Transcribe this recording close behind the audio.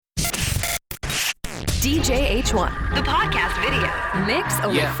DJ H1, the podcast video. Mix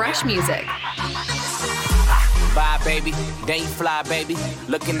with fresh music. Bye, baby. They ain't fly, baby.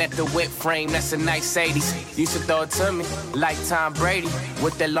 Looking at the whip frame, that's a nice 80s. Used to throw it to me like Tom Brady.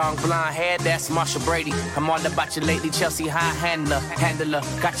 With that long blonde hair, that's Marsha Brady. I'm all about you lately, Chelsea high handler.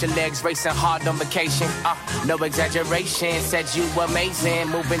 Got your legs racing hard on vacation. No exaggeration, said you amazing.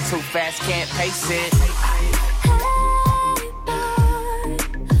 Moving too fast, can't pace it.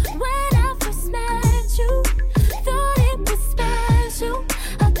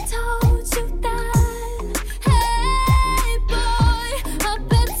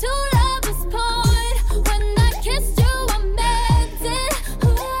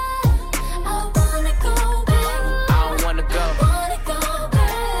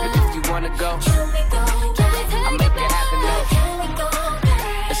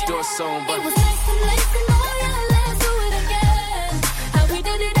 Soon, but it was nice and late and oh yeah, let's do it again. How we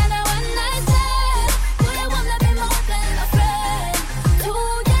did it on a one night stand. But I wanna be more than a friend.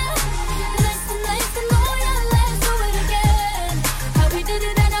 Oh yeah, nice and late and oh yeah, let's do it again. How we did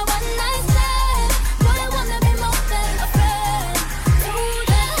it on a one night stand. But I wanna be more than a friend. Oh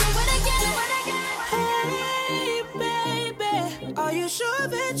yeah, do it again. Hey baby, are you sure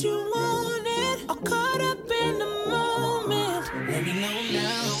that you want it? Or caught up in the moment? Let me know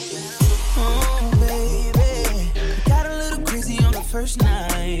now. First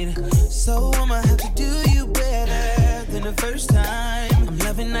night, so I'ma have to do you better than the first time. I'm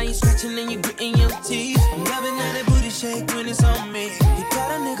loving how you scratching and you gritting your teeth. I'm loving how that booty shake when it's on me. You got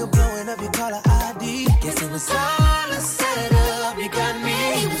a nigga blowing up your caller ID. Guess it was all a setup. You got me.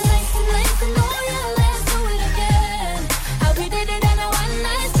 It was nice and late and oh yeah, let's do it again. How we did it on a one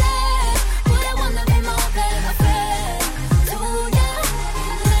night stand. But I wanna be more than a friend. Oh yeah,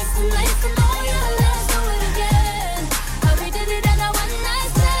 nice and late and oh yeah, let's do it again. How we did it on a one night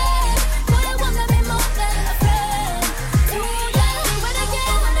stand. But I wanna be more than a friend. Oh yeah, do it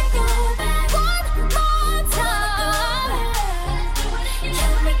again. Wanna go back one more time.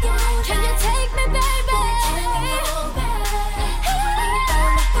 Can we go? Can you take me, baby? Can we go back?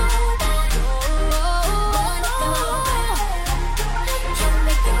 Wanna go back? Wanna go back? Can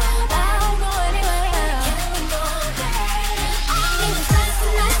we go back? I'll go anywhere. Can we go back? It was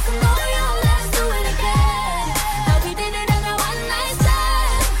nice and oh yeah, let's do it again. How we did it on a one night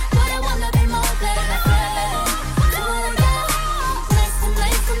stand. But I wanna be more than a friend. Oh yeah, nice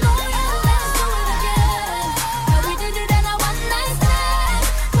and oh yeah, let's do it again. How we did it on a one night stand.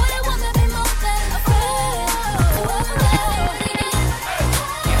 But I wanna be more than a friend. Oh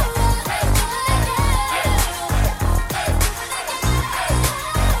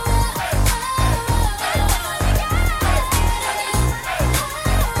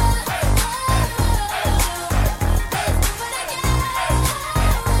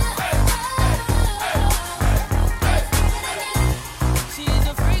She is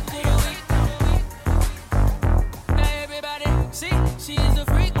a freak of the week. Now everybody, see, she is a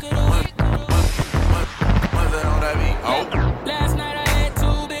freak of the week. Last night I had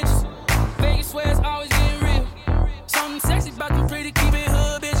two bitches. Vegas swear it's always getting real. Something sexy about them pretty keeping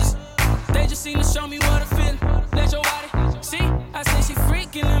hood bitches. They just seem to show me what I feel. Let your body see. I say she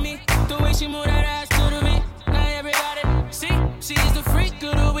freaking on me. The way she move that ass to the beat. Now everybody see, she is the freak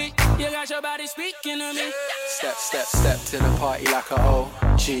of the week. You got your body speaking to me. Step to the party like a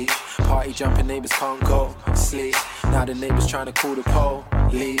OG. Party jumping neighbors can't go sleep. Now the neighbors trying to call the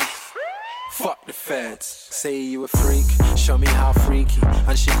police. Fuck the feds. Say you a freak, show me how freaky.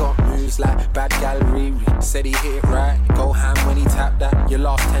 And she got moves like bad gal Riri. Said he hit it right, go ham when he tapped that. Your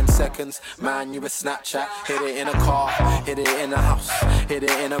last 10 seconds, man, you a Snapchat. Hit it in a car, hit it in a house, hit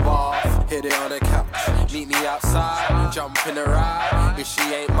it in a bar, hit it on the couch. Meet me outside, jump in the ride. If she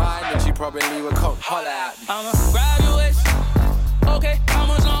ain't mine, then she probably would come holler at me. I'ma grab your waist. Okay, how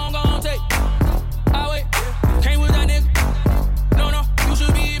much long gon' take? I wait, came with that nigga. No, you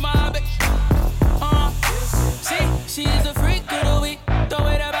should be my bitch. See, she is a freak of the week. The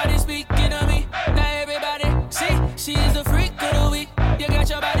way that body speaking to me. Now everybody, see, she is a freak of the week. You got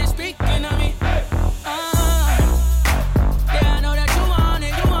your body speaking to me. Yeah, I know that you want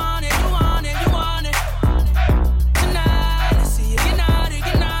it, you want it, you want it, you want it. Tonight, let's see you get naughty,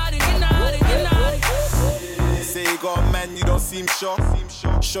 get naughty, get naughty, get naughty. Say you got a man, you don't seem sure.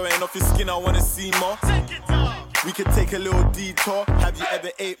 Showing off your skin, I wanna see more. We could take a little detour. Have you ever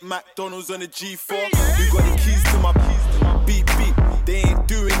ate McDonald's on a G4? We got the keys to my beep beep. They ain't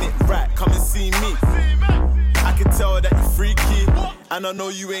doing it right, come and see me. I can tell that you're freaky, and I know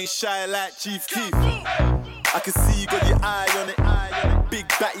you ain't shy like Chief Keef. I can see you got your eye on it. Big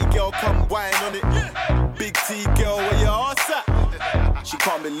batty girl, come whine on it. Big T girl, where your ass at? She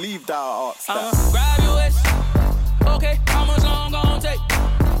can't believe that I asked that. Grab your Okay, how much long gon' take?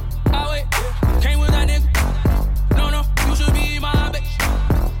 I wait, came with that nigga. No, you should be my bitch.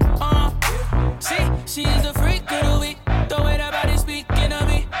 See, she's a freak of the week. The way that body speaking of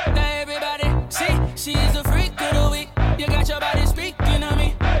me. Now everybody, see, she's a freak of the week. You got your body speaking of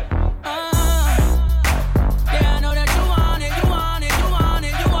me. Yeah, I know that you want it, you want it, you want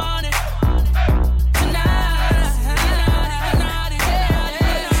it, you want it. Tonight,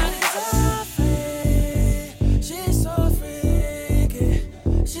 she's so freaky,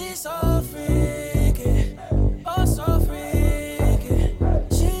 she's so freaky, oh so freaky,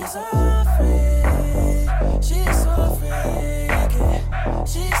 she's so freaky, she's so freaky,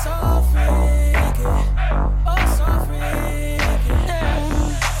 she's so freaky, oh so freaky.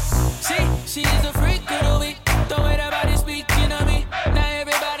 See, she's a freak of the week. The way that body speaking of me. Now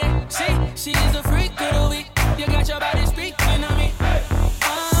everybody, see, she's a freak of the week. You got your body speaking of me. Yeah,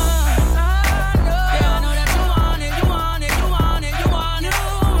 I know that you want it, you want it, you want it, you want it.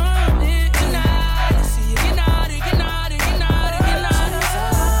 Tonight, get naughty, get naughty, get naughty, get naughty.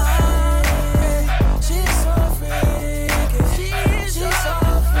 She's so freaky, she's so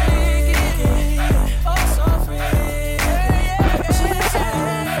freaky, oh so freaky. She's so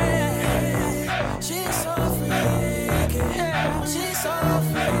freaky, she's so freaky, she's so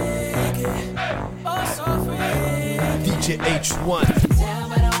freaky, oh so freaky. DJ H1. Tell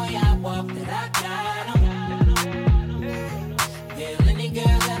by the way I walk that I got 'em. Feel any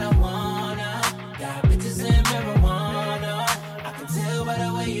girl that I wanna. Got bitches and marijuana. I can tell by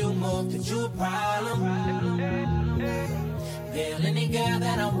the way you move that you a problem. Feel any girl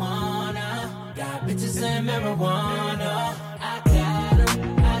that I wanna. Got bitches and marijuana. I got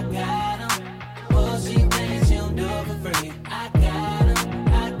 'em, I got 'em. Oh, she thinks she don't do it for free. I got 'em, I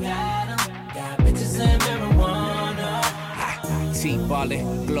got 'em. Got bitches and marijuana. T-ballin',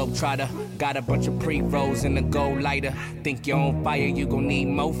 globetrotter. Got a bunch of pre-rolls in the gold lighter. Think you're on fire, you gon' need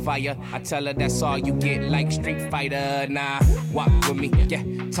more fire. I tell her that's all you get, like Street Fighter. Nah, walk with me, yeah,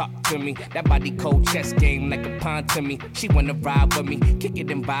 talk to me. That body cold chess game like a pawn to me. She wanna ride with me, kick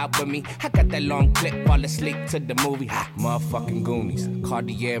it and vibe with me. I got that long clip, fall asleep to the movie. Motherfucking Goonies,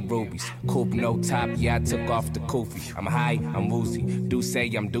 Cartier rubies. Coupe no top, yeah, I took off the kufi. I'm high, I'm woozy. Do say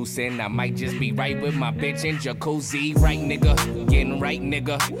I'm deucing, I might just be right with my bitch in jacuzzi. Right, nigga, getting right,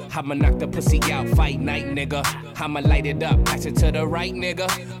 nigga. I'ma knock the pussy out, fight night, nigga. I'ma light it up, pass it to the right, nigga.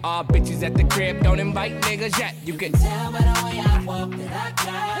 All bitches at the crib, don't invite niggas yet. You can Tell by the way I walk that I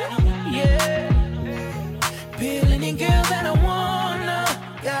got 'em. yeah. Peel any girl that I wanna.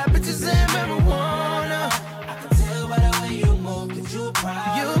 Got bitches and marijuana. I can tell by the way you move that you a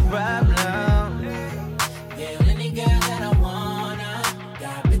problem. You a problem. Peel any girl that I wanna.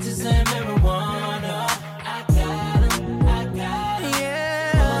 Got bitches and marijuana. I got 'em, I got 'em.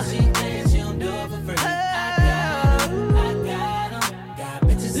 Yeah. Oh, she thinks she don't do it for free. I got 'em, I got 'em. Got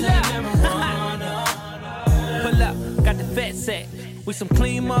bitches and marijuana. Pull up, got the fat sack. We some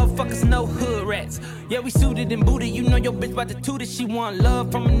clean motherfuckers, no hood rats. Yeah, we suited and booted. You know your bitch about to toot it. She want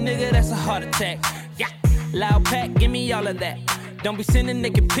love from a nigga, that's a heart attack. Yeah, loud pack, give me all of that. Don't be sending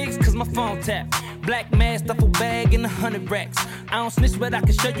naked pics, cause my phone tap. Black mask, duffel bag, and 100 racks. I don't snitch, but I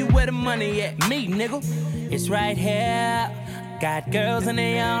can show you where the money at. Me, nigga, it's right here. Got girls and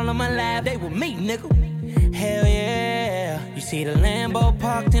they all on my lap. They with me, nigga. Hell yeah. You see the Lambo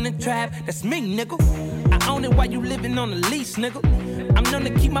parked in the trap. That's me, nigga. I own it while you living on the lease, nigga. I'm known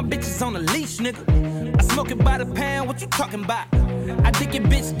to keep my bitches on the leash, nigga. I smoke it by the pound, what you talking about? I dig your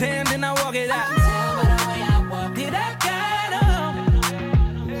bitch down, then I walk it out. Tell by the way I walk Did I got 'em?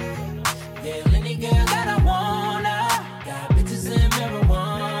 Feel any girl that I wanna. Got bitches and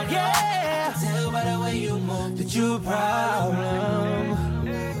marijuana. Yeah. Tell by the way you move that you a problem.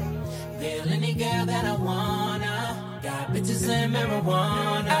 Feel any girl that I wanna. Got bitches and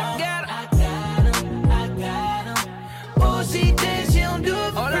marijuana. I got 'em. I got 'em, I got 'em. Oh, she thinks she don't do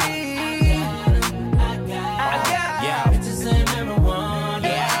it for free. I got 'em, bitches and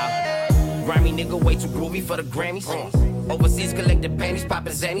marijuana. Grimy nigga way too groovy for the Grammys. Overseas collected panties,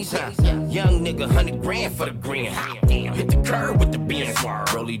 poppin' zannies. Young nigga, 100 grand for the green. Damn, hit the curb with the beans.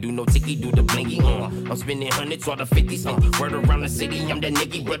 Rolly do no ticky, do the blinky. I'm spending hundreds or the 50s. Word around the city, I'm that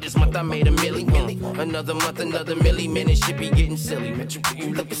Nicki. But this month I made a milli. Another month, another milli. Man, this shit be getting silly. Man,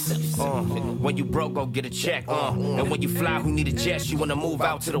 you looking silly. When you broke, go get a check. And when you fly, who need a jet? She wanna move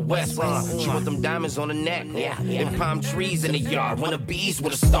out to the west. She want them diamonds on the neck. And palm trees in the yard. Wanna bees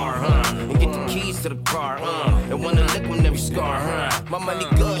with a star, and get the keys to the car, and wanna lick on every scar, My money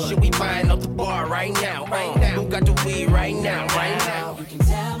good, shit, we buying out the bar right now, Who got the weed right now, right now? You can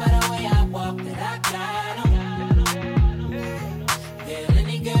tell by the way I walk that I got 'em. Feel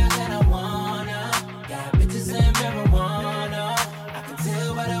any girl that I wanna. Got bitches and marijuana.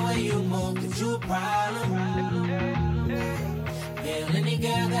 problem. Yeah, any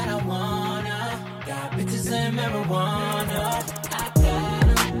girl that I wanna. Got bitches and marijuana. I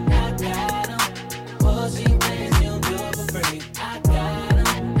got 'em. What she thinks she'll do it for free. I got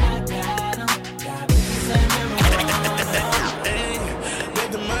 'em. Got bitches and marijuana. Hey,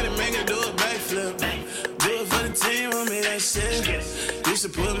 make the money, make it do a backflip. Do it for the team, want me that shit. Used to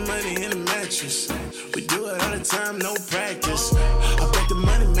put money in the mattress. We do it all the time, no practice. I bet the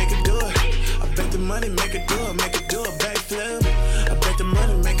money, make it do it. I bet the money, make it do it, make it do a backflip. I bet the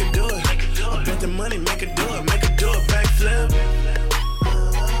money, make it do it. I bet the money, make it do it, make it do a backflip.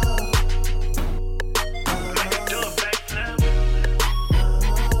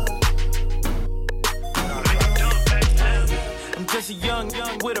 Just a young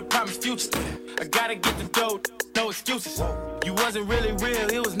with a promised future. I gotta get the dough, no excuses. You wasn't really real,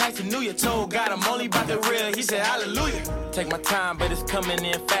 it was nice to know you. Told God I'm only about the real, he said hallelujah. Take my time, but it's coming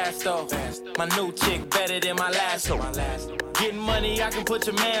in fast though. My new chick better than my last hoe. Getting money, I can put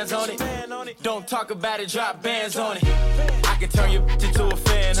your mans on it. Don't talk about it, drop bands on it. I can turn your bitch into a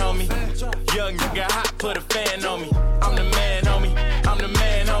fan, homie. Young nigga hot, put a fan on me. I'm the man, homie. I'm the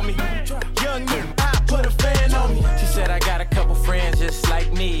man, homie. Young nigga hot, put a fan on me. She said I got a couple friends just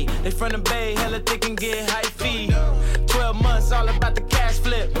like me. They from the Bay, hella thick and get high fee. 12 months, all about the cash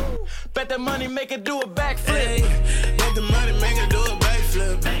flip. Bet that money make her do a backflip. Hey, bet the money, make her do a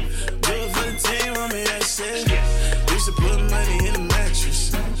backflip. Do it for the team, want me that shit. Used to put money in the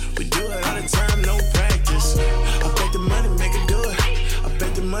mattress. We do it all the time, no practice. I bet the money, make her do it. I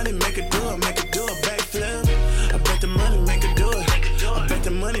bet the money, make her do it, make her do a backflip. I bet the money, make her do it. I bet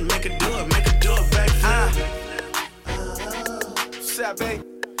the money, make her do it, make her do a backflip. What's up, babe?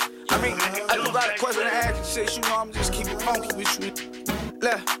 I mean, I do got a question to ask you, shit. You know I'm just keeping funky with you.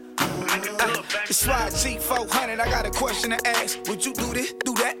 Look, it's why G400. I got a question to ask. Would you do this,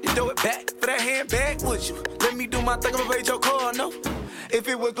 do that, and do it back for that handbag? Would you let me do my thing? I'ma pay your car, no? If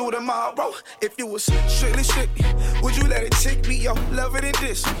it was through tomorrow, if you was strictly, would you let a chick be your lover than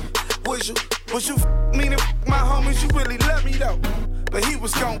this? Would you me to my homies? You really love me though, but he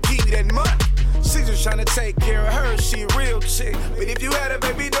was gon' give me that money. She just tryna take care of her, she a real chick. But if you had a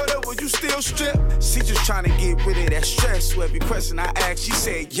baby daughter, would you still strip? She just tryna get rid of that stress. So every question I asked, she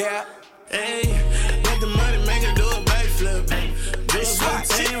said, yeah. Hey, bet the money, make her do a backflip. Do it for the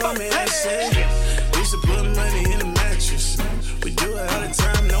team, want me that shit. Used to put money in the mattress. We do it all the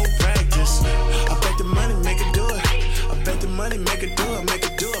time, no practice. I bet the money, make her do it. I bet the money, make her do it, make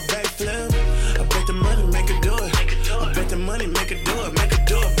her do a backflip. I bet the money, make her do it. I bet the money, make her do it, make her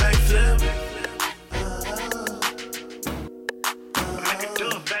do a backflip.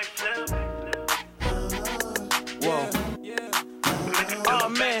 Whoa. Oh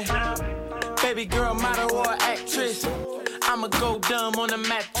man, baby girl, model or actress. I'ma go dumb on the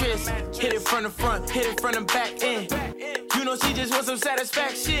mattress. Hit it from the front, hit it from the back end. You know she just wants some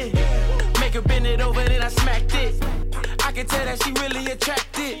satisfaction. Make her bend it over, then I smacked it. I can tell that she really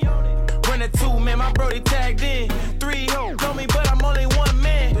attracted. Run a 2, man, my brody tagged in. 3 hoes on me, but I'm only 1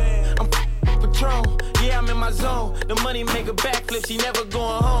 man. I'm Patron, yeah, I'm in my zone. The money make a backflip, she never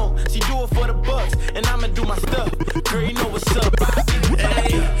going home. She do it for the bucks, and I'ma do my stuff. Girl, you know what's up.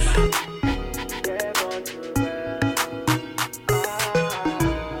 Hey.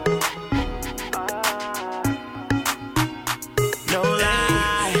 No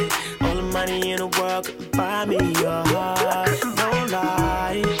lie, all the money in the world couldn't buy me your heart. No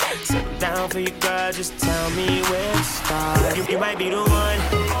lie, sit down for your girl, just tell me where to start. You might be the one.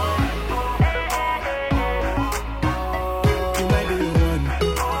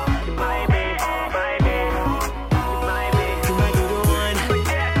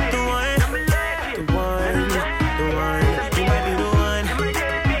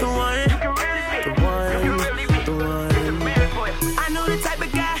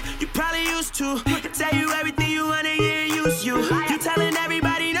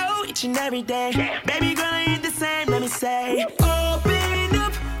 Every day, baby girl, I ain't the same. Let me say, open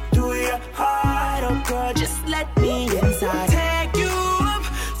up to your heart, oh girl, just let me inside. Take you up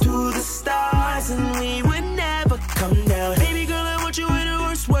to the stars, and we would never come down. Baby girl, I want you in the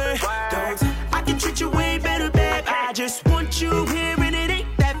worst way. I can treat you way better, babe. I just want you here, and it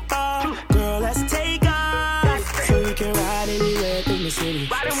ain't that far. Girl, let's take off, so we can ride anywhere through the city.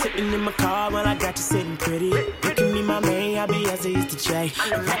 Sitting in my car while I got you sitting pretty. You can be my main, I'll be as I used to Jay.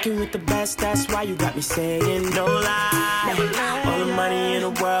 I'm rocking with the best, that's why you got me saying no lie. All the money in the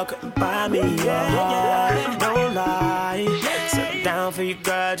world couldn't buy me your heart. No lie. Sit down for your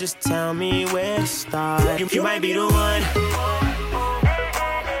girl, just tell me where to start. You might be the one.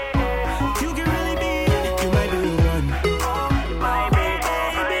 You can really be. You might be the one.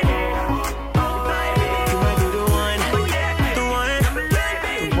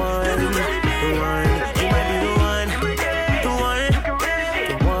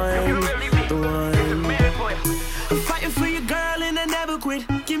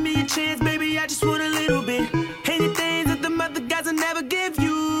 chance, baby, I just want a little bit. Ain't the things that the other guys will never give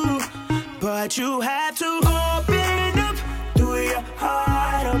you. But you have to open up, do your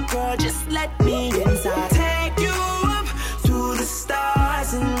heart up, girl, just let me inside. Take you up to the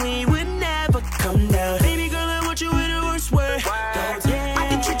stars and we would never come down. Baby girl, I want you in the worst way. I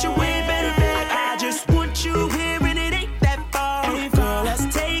can treat you way better, man. I just want you here and it ain't that far. Hey, girl, let's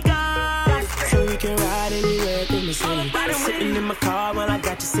take off so we can ride anywhere through the city. Sitting in my car while I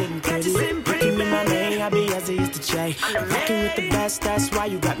got you sitting pretty. You give me my name, I be as I used to Jay. I'm rocking with the best, that's why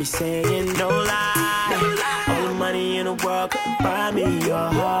you got me saying no lie. All the money in the world couldn't buy me your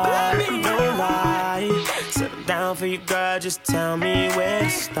heart. No lie. Settle down for your girl, just tell me where to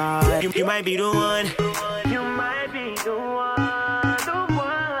start. You might be the one. You might be the one.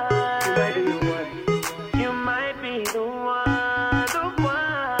 You might be the one.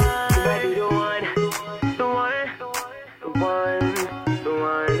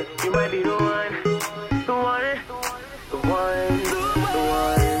 You might be the one.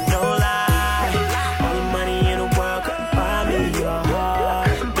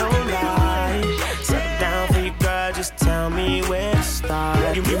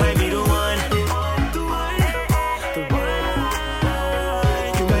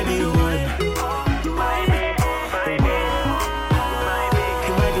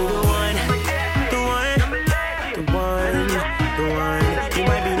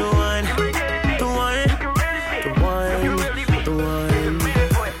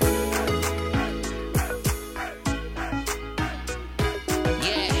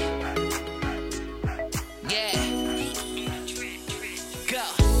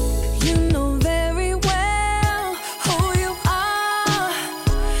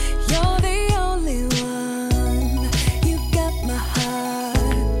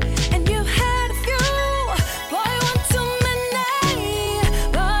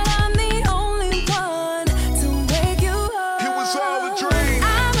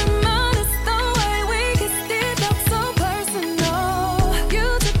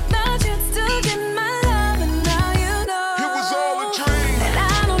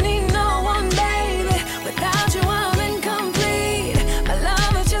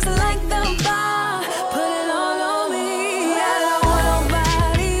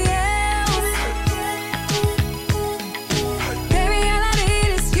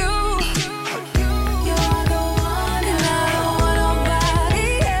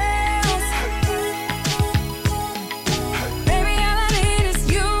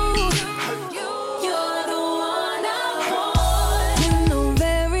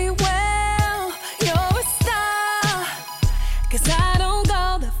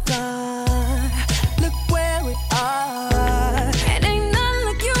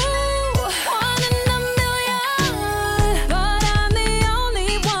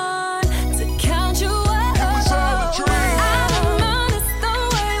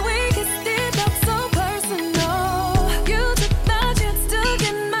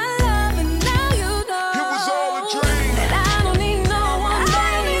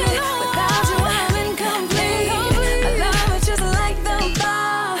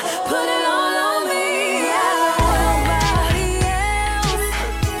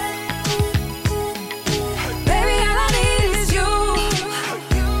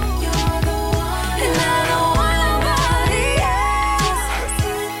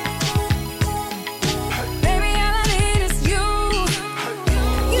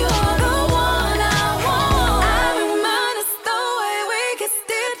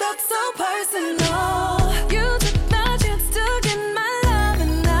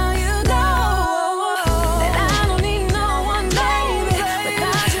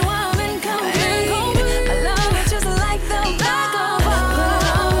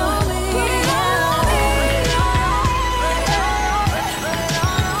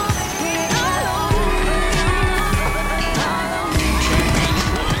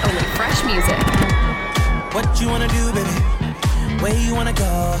 you wanna do, baby? Where you wanna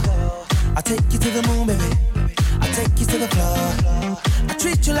go? I'll take you to the moon, baby. I'll take you to the floor. I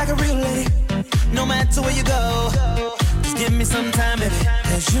treat you like a real lady, no matter where you go. Just give me some time, baby.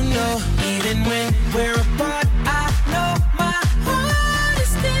 Cause you know, even when we're apart, I know my heart is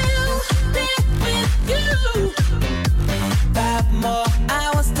still there with you. 5 more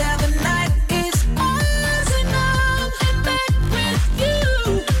hours till the night is ours, and I'm back with you.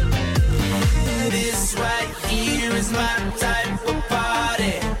 This right here is my type of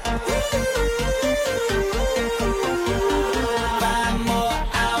party. 5 more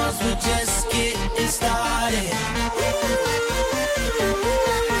hours, we're just getting started.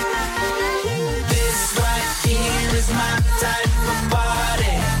 This right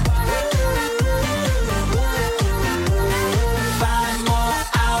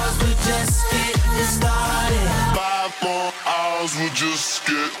just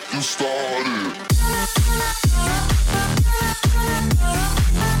getting started.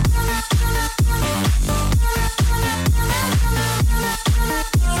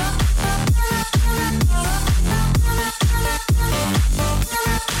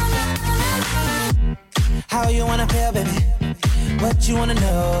 How you wanna feel, baby? What you wanna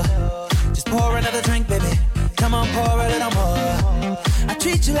know? Just pour another drink, baby. Come on, pour a little more. I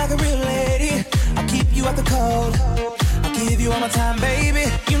treat you like a real lady. I'll keep you out the cold. I'll give you all my time, baby.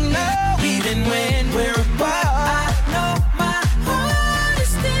 You know, even when we're apart, I know my heart is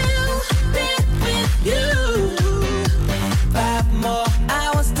still there with you. 5 more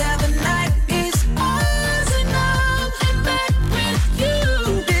hours till the night is ours, and I'm back with you.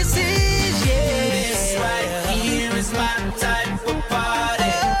 This is, yeah, this right here is my type of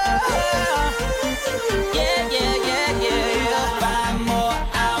party. Yeah, yeah, yeah, yeah. 5 more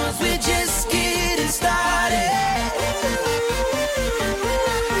hours, we're just getting started.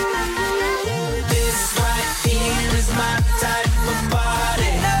 This right here is my type of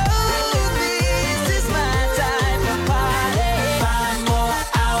party. No, this is my type of party. 5 more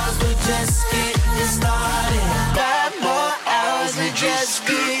hours, we're just getting started. 5 more hours, we're just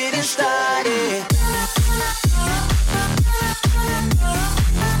getting started.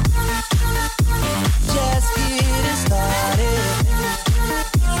 Just getting started.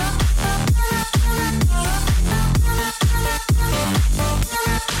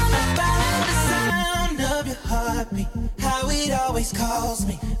 I follow the sound of your heartbeat, how it always calls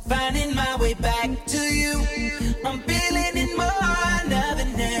me, finding my way back to you. I'm feeling it more now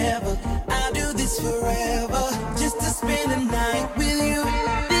than ever. I'll do this forever, just to spend the night with you.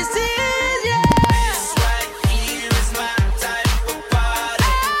 This is, yeah. This right here is my type of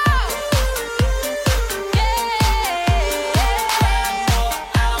party. Yeah. 5 more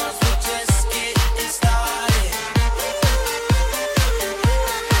hours, we're just getting started.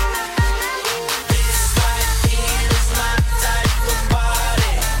 This right here is my type of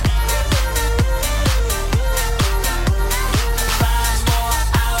party. 5 more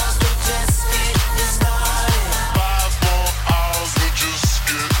hours, we're just getting started. 5 more hours, we're just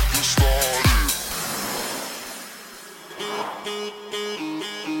getting started.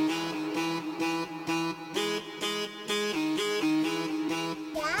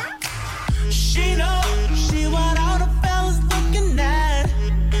 She knows she what all the fellas looking at.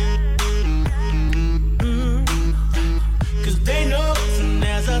 Cause they know soon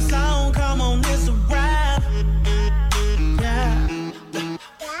as a song come on, it's a rap. Yeah.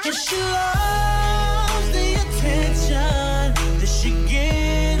 And she loves the attention that she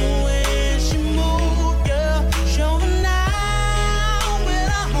get when she move, yeah. Showing out with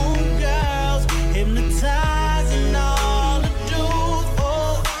her homegirls, hypnotizing all the dudes,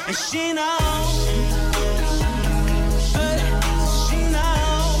 oh. And she knows. She knows. She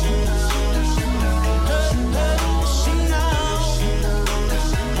knows.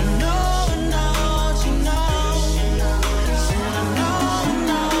 I know she knows. Said I know she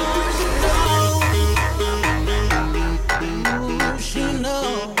knows. Ooh, she knows. Ooh, she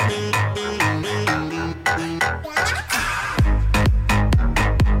knows.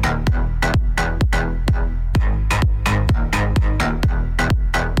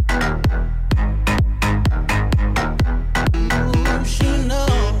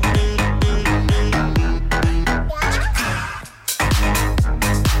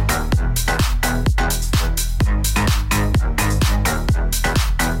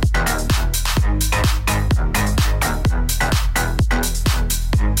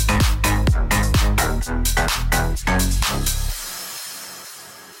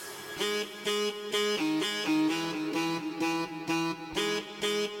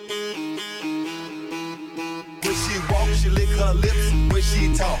 When she walk, she lick her lips. When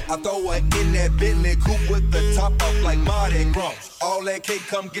she talk, I throw her in that Bentley coupe with the top off like Mardi Gras. All that cake,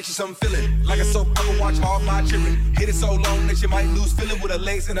 come get you some feeling. Like a soap opera, watch all my children. Hit it so long that you might lose feeling. With her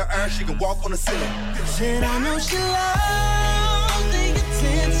legs in the air, she can walk on the ceiling. Said I know she loves the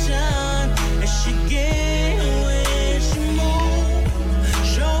attention that she get when she move.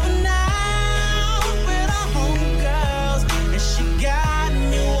 Showing out with her homegirls, and she got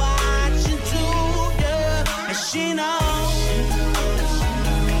me watching too, yeah. And she knows.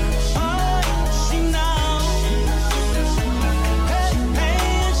 Oh, she knows. Hey,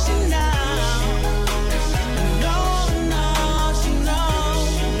 hey, she knows. No, she knows.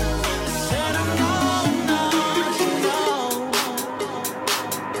 Said I know she knows.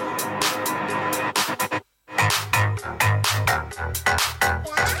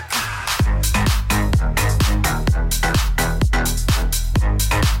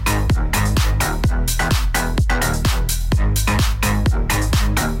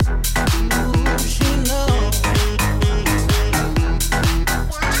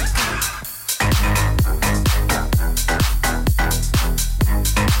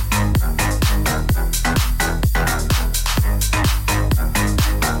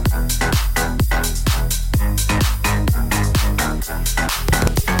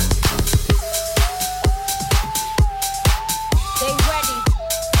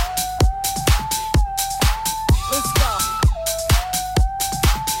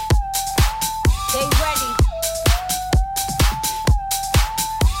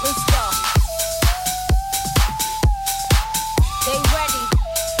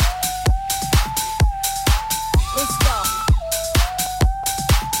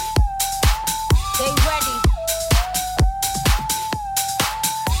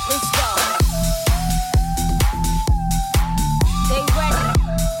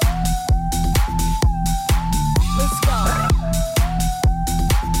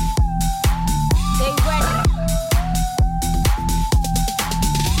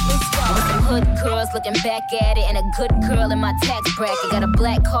 looking back at it. And a good girl in my tax bracket. Got a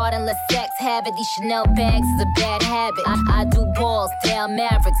black card and let's sex have it. These Chanel bags is a bad habit. I do balls, down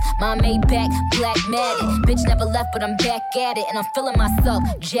Mavericks. My Maybach, black matted. Bitch never left, but I'm back at it. And I'm feeling myself,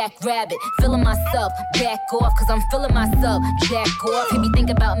 Jack Rabbit. Feeling myself, back off. Cause I'm feeling myself, Jack off. He be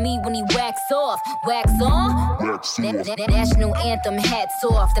thinking about me when he wax off. Wax on? National anthem, hats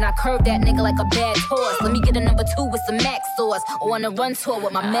off. Then I curve that nigga like a bad horse. Let me get a number 2 with some Max sauce. Or on a run tour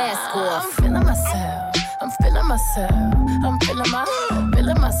with my mask off. I'm feeling myself. I'm feeling myself. I'm feeling myself. I'm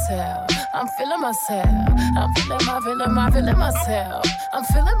feeling myself. I'm feeling myself. I'm feeling myself. I'm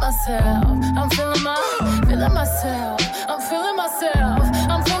feeling myself. I'm feeling myself. I'm feeling myself.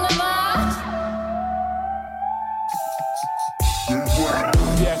 I'm feeling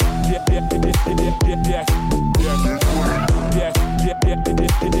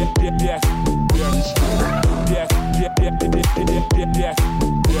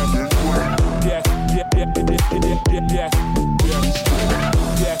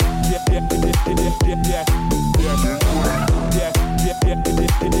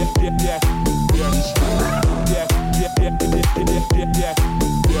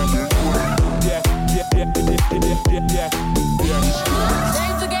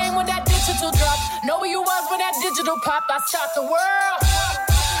Change the game when that digital drop. Know where you was when that digital pop. I stopped the world.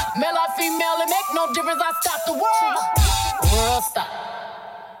 Male or female, it make no difference. I stopped the world. World stop.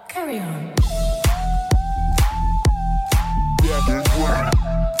 Carry on.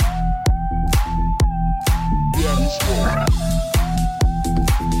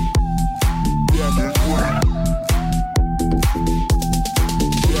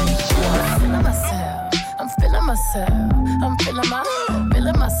 I'm feeling myself. I'm feeling myself. I'm feeling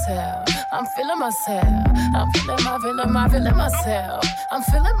myself. I'm feeling myself. I'm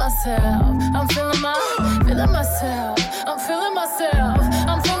feeling myself. I'm feeling myself. I'm feeling myself.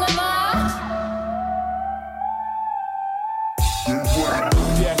 I'm feeling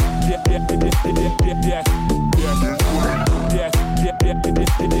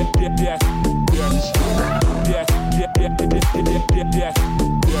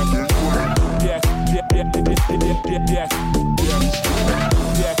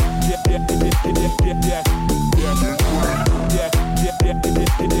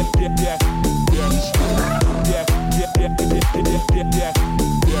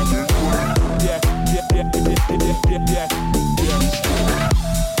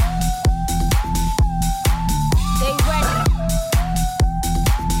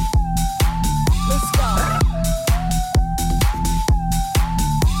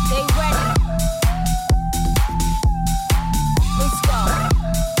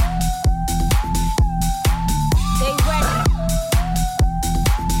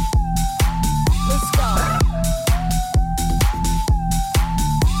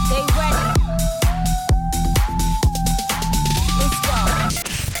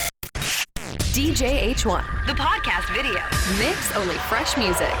H1, the podcast video. Mix only fresh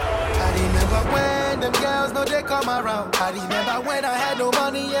music. I remember when them girls know they come around. I remember when I had no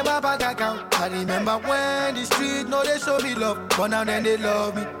money in my bank account. I remember when the street know they show me love, but now then they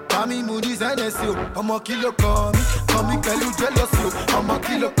love me. Mami Moody's and SEO. I'm a kilo call me. Come me tell you jealous you. I'm a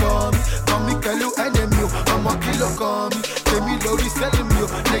kilo call me. Come me tell you enemy. I'm a kilo call me. Tell me Lori selling me.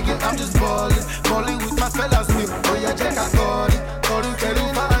 Nigga, I'm just balling. Balling with my fellas me. Oh yeah, check I call it. Call you tell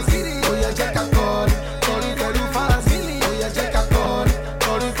you fancy. Oh yeah, check I call it. Call you tell you fancy. Oh yeah, check I call it.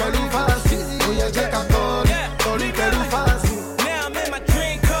 Call you tell you fancy. Oh yeah, check I call it. Call you tell you fancy. Now I'm in my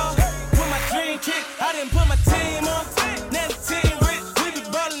dream car with my dream kick. I didn't put my team on. Now the team rich. We be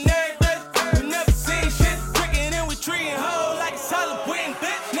ballin' every day. We never seen shit. Drinking and we treating whole like it's Halloween,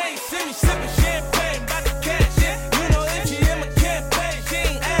 bitch. Now you see me sipping champagne, bout to cash in. You know if she in my campaign, she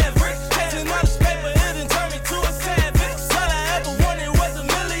ain't average. Chasing all this paper, it done turned me to a savage. All I ever wanted was $1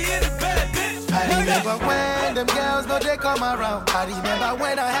 million in a bad bitch. I remember when them girls know they come around. I remember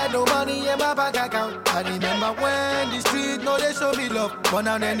when I had no money in my bank account. I remember when the street know they show me love, but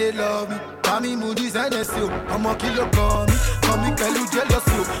now then they love me. Mami Moody's and SEO. I'm a kilo call me. Come me tell you jealous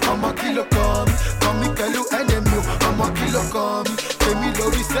you. I'm a kilo call me. Come me tell you enemy. I'm a kilo call me. Tell me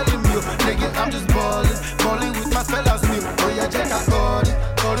Lori selling me. Nigga, I'm just balling. Balling with my fellas me. Oh yeah, check I call it.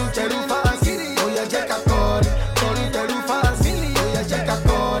 Call you tell you fancy. Oh yeah, check I call it. Call you tell you fancy. Oh yeah, check I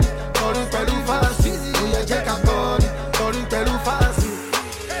call it. Call you tell you fancy. Oh yeah, check I call it. Call you tell you fancy.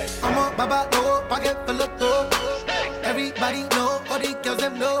 I'm a baba no pocket full of dough. Everybody know, all the girls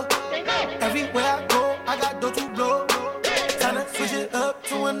them know. Everywhere I go, I got dough to blow. Tryna switch it up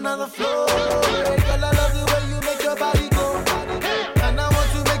to another flow. Hey, girl, I love the way you make your body go. And I want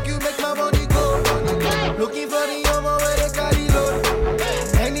to make you make my money go. Looking for the homo where they carry load.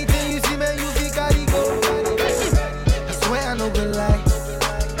 Anything you see, man, you see carry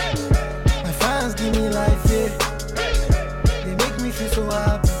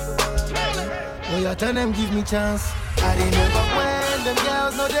yeah, tell them give me chance. I remember when them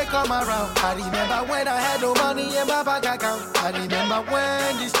girls know they come around. I remember when I had no money in my bank account. I remember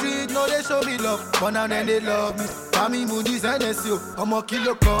when the street know they show me love, but now then they love me. Family Moody's and SEO. I'm a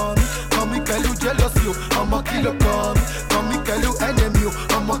kilo come me tell you jealousy. I'm a kilo come me tell you enemy.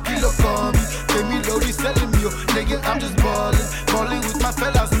 I'm a kilo come give me low selling me. Nigga, I'm just balling with my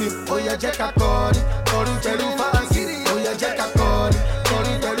fellas me. Oh yeah, Jack a call tell you fast. Oh yeah, Jack a call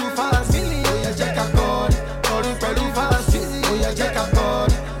tell you fast. Oh yeah, Jack a call tell you fast. Oh yeah, Jack a call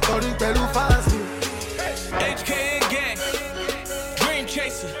tell you fast. HK and gang, Dream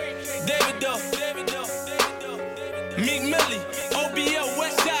Chaser, Davido, Meek Millie, OBO,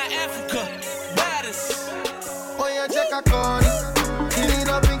 Westside Africa, baddest. Oh yeah, Jack a call, killing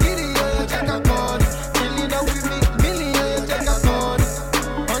up and giddy. Oh yeah, Jack a call, killing up with Meek Millie. Oh yeah, Jack a call,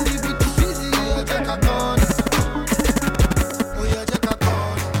 on the beat is busy. Oh yeah, Jack a call. Oh yeah, Jack a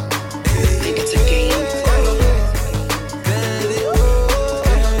call. Think it's a game.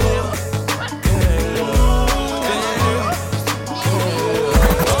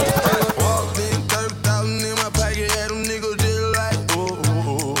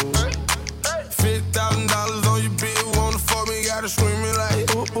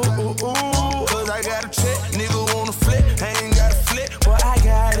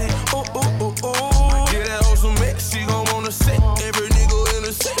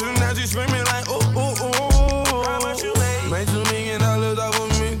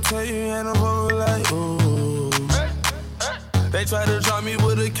 Try to drop me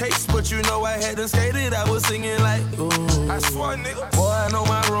with a case, but you know I hadn't skated. I was singing like, ooh. I swear, nigga. Boy, I know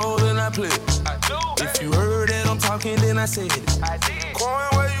my role and I play it. I do. If you heard that I'm talking, then I said it. I did. Quan,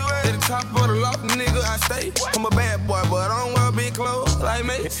 where you at? At the top of the loft, nigga, I stay. What? I'm a bad boy, but I don't wear big clothes like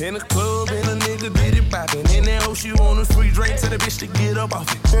me. In the club, and a nigga did it poppin'. In that hoe, she want a free drink, tell the bitch to get up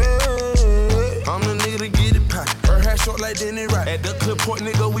off it. Hey, I'm the nigga to get it poppin'. Her hair short like Denny Rock. At the clip point,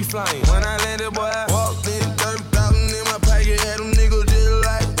 nigga, we flying. When I landed, boy, I walked in 30,000 in my pocket. Had them niggas just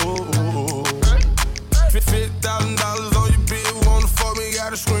like, ooh. $50,000 on your bill, wanna fuck me,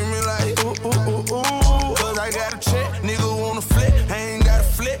 gotta screaming like, ooh. Cause I got a check, nigga wanna flip, I ain't got a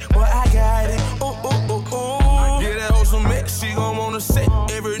flip, but I got it, ooh. Yeah, that hoe some mix, she gon' wanna set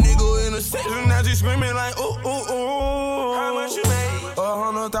every nigga in the section, now she screaming like, ooh. How much you made?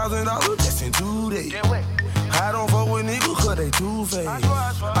 $100,000 just in 2 days. I don't fuck with niggas cause they too fake.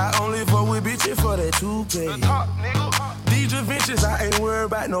 I only fuck with bitches for that toupee. These adventures, I ain't worried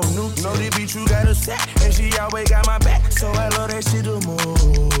about no new. Know this bitch you got a set, and she always got my back. So I love that shit the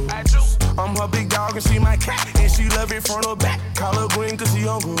most. I do. I'm her big dog and she my cat, and she love it front or back. Call her green cause she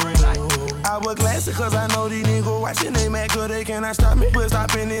hungry. I wear glasses cause I know these niggas watching. They mad cause they cannot stop me. But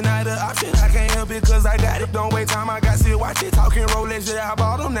stopping is not an option. I can't help it cause I got it. Don't wait time, I got to watch it. Talking Rolex, yeah, I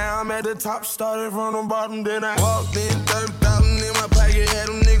bought them. Now I'm at the top, started from the bottom. Then I walked in 30,000 in my pocket. Had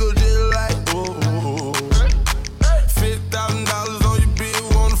them niggas just like, ooh. $50,000 on your bill,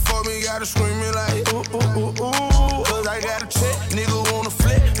 wanna fuck me, gotta screaming like, ooh. Cause I got a check, nigga wanna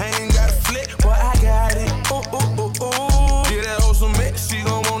flip, I ain't got a flip, but I got it, ooh. Yeah, that hoe some mix, she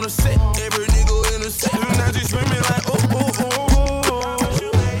gon' wanna set every nigga in the set. Now she screaming like, ooh.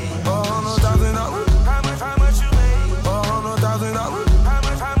 $100,000? How much you made? $100,000?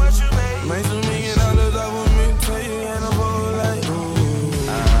 How much you made? Made $1 million off of me, tell you and I'm like,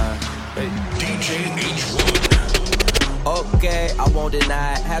 DJ H1. Okay, I won't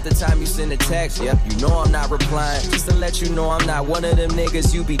deny it. Half the time you send a text, yep, you know I'm not replying. Just to let you know I'm not one of them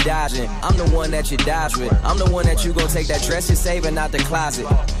niggas you be dodging. I'm the one that you dodge with. I'm the one that you gon' take that dress you're saving out the closet.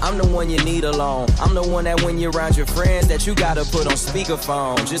 I'm the one you need alone. I'm the one that when you're around your friends that you gotta put on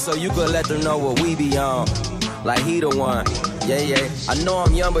speakerphone, just so you could let them know what we be on. Like he the one, yeah. I know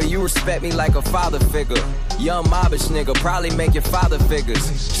I'm young, but you respect me like a father figure. Young mobbish nigga, probably make your father figures.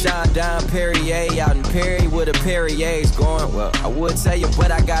 Shine down Perrier out in Perry with a Perrier's going. Well, I would tell you,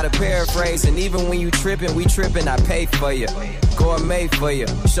 but I gotta paraphrase. And even when you trippin', we trippin', I pay for you. Gourmet for you,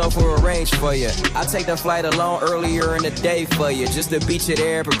 chauffeur arrange for you. I take the flight alone earlier in the day for you. Just to beat you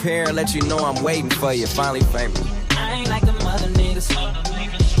there, prepare and let you know I'm waiting for you. Finally famous. I ain't like them other niggas,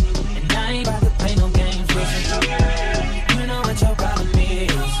 and I ain't about to play no games with you. You know what your problem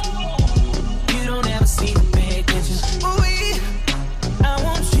is. You don't ever see the big picture. Ooh, I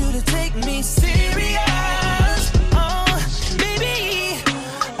want you to take me serious. Oh, baby,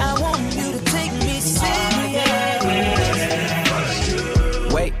 I want you to take me serious.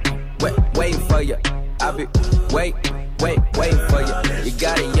 Wait for you. I'll be waiting for you. You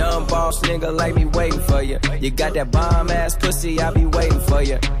got a young boss nigga like me waiting for you. You got that bomb ass pussy, I'll be waiting for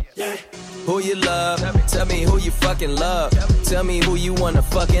you. who you love. Tell me who you fucking love. Tell me who you wanna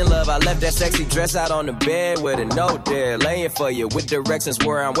fucking love. I left that sexy dress out on the bed with a note there, laying for you with directions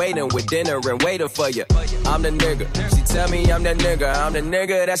where I'm waiting with dinner and waiting for you. I'm the nigga. She tell me I'm that nigga. I'm the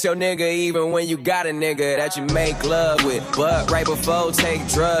nigga that's your nigga even when you got a nigga that you make love with. But right before take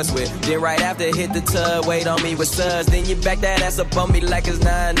drugs with. Then right after hit the tub, wait on me with suds. Then you back that ass up on me like it's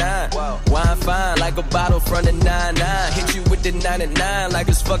 9-9. Wine fine like a bottle from the 9-9. Hit you with the 99 like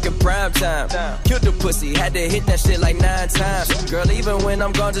it's fucking prime time. Killed the pussy, had to hit that shit like 9 times. Girl, even when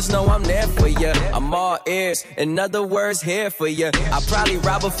I'm gone, just know I'm there for ya. I'm all ears, in other words, here for ya. I'll probably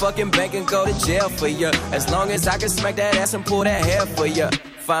rob a fucking bank and go to jail for ya. As long as I can smack that ass and pull that hair for ya.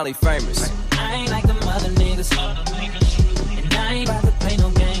 Finally famous. I ain't like them other niggas, and I ain't about to play no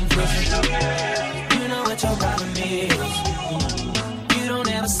games with you. You know what your problem is. You don't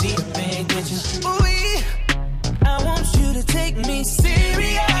ever see the big picture. Ooh, I want you to take me serious.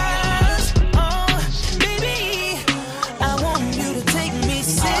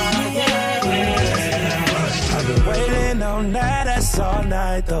 All night, that's all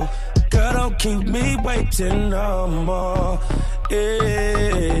night though. Girl, don't keep me waiting no more. Yeah,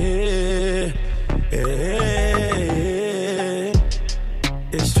 yeah.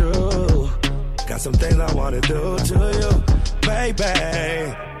 It's true. Got some things I wanna do to you, baby.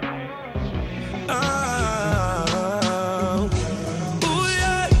 Ooh,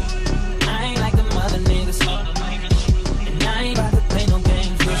 yeah. I ain't like them other niggas, and I ain't about to play no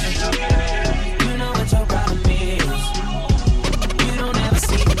games with you. You know what your problem is.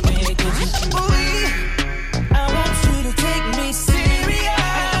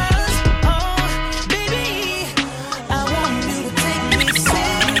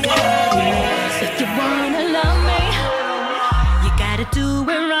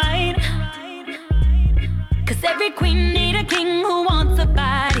 Every queen need a king who wants a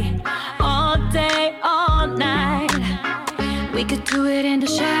body all day, all night. We could do it in the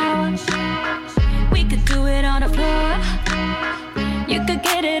shower. We could do it on the floor. You could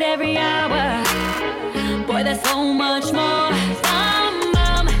get it every hour. Boy, there's so much more.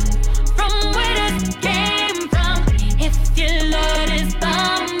 From where this came from. If your Lord is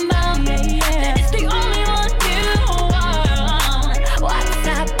bum, then it's the only one you want. What's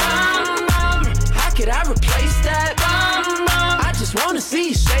that bum? How could I replace that? I just wanna see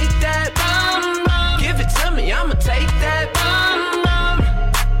you shake that. Give it to me, I'ma take that.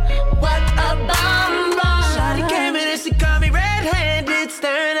 What a bum. Shawty came in and she got me red-handed,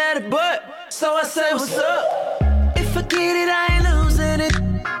 staring at her butt. So I said, what's up? If I get it, I ain't losing it.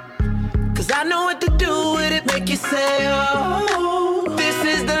 Cause I know what to do with it. Make you say, oh, this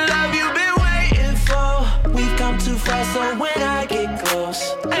is the love you've been waiting for. We've come too far, so when I get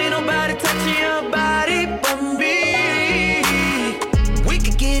close, ain't nobody touching your body but me. We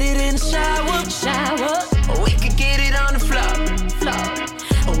could get it in the shower. We could get it on the floor.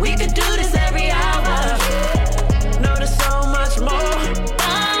 We could do this every hour. No, there's so much more.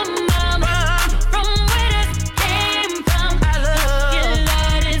 From where this came from. I love your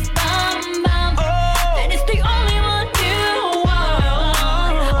Lord is bum. Then it's the only one you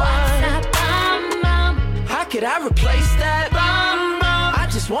want. What's that bum? How could I replace that? I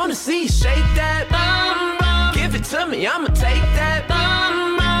just wanna see you shake that. Give it to me, I'ma take that.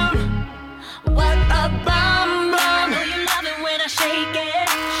 What a bum. I know you love it when I shake it.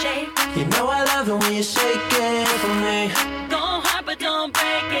 You know I love it when you shake it for me. Go hard but don't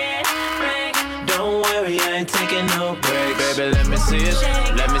break it. Don't worry, I ain't taking no break. Baby, let me see it.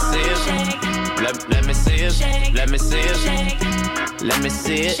 Let me see it. Let me see it. Let me see it. Let me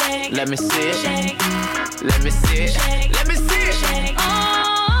see it. Let me see it. Let me see it. Let me see it.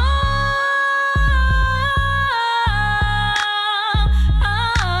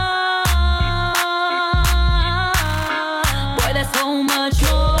 Boy, there's so much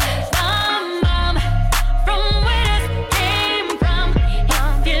more. From where this came from.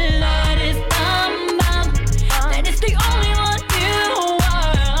 If your Lord is bum, then it's the only one you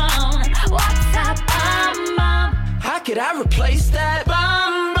want. What's that bum? How could I replace that?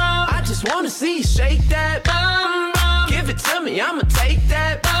 I just wanna see you shake that. Give it to me, I'ma take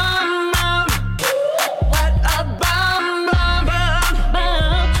that. What a bum.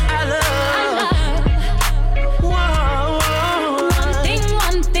 I love. Whoa.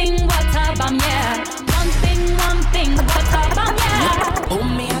 One thing, what a bum, yeah. One thing, what a bum, yeah. Oh,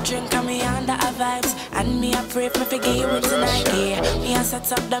 me a drink and me under a vibes. And me a pray me forget you tonight, yeah. Me a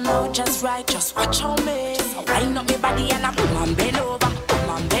set up the mood just right, just watch on me. So wind up me body and I boom and bend over. Boom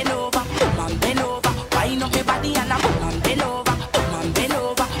and bend over, boom and bend over. Wind up me body and I boom and bend over. Boom and bend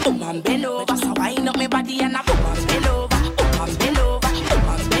over, boom and bend over. So wind up me body and I boom and bend over. Boom and bend over, boom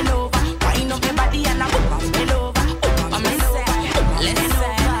and bend over.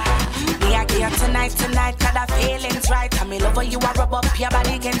 me love how you a rub up your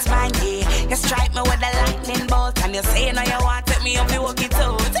body against mine, yeah. You strike me with a lightning bolt, and you say now you want to take me up, you walk it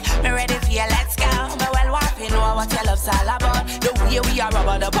out. Me ready for you, let's go. Me well want to know what your love's all about. The way we are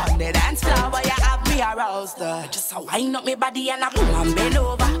rub up on the dance floor, but you have me aroused. Just a wind up me body and a boom and bend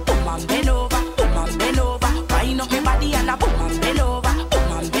over, boom and bend over, boom and bend over. Wind up me body and a boom and bend over,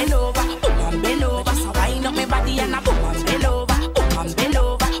 boom and bend over, boom and bend over. So wind up me body and a boom and bend over, boom and bend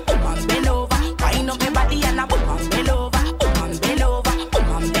over, boom and bend over. Wind up me body and a boom and bend over, boom and bend over, boom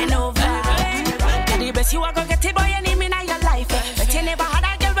and bend over. You're the best you are gonna get it, boy, you need me in your life. But you never had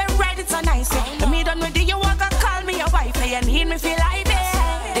a girl when ride it so nice. When me done with you, you walk and call me your wife. You need me feel like this.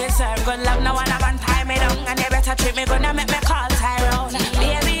 This her good love, no one have one tie me down, and you better treat me good, now make me call Tyrone.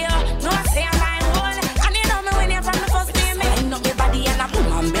 Baby, you know say I'm my own, and you know me when you're from the first day. Wind up me body and a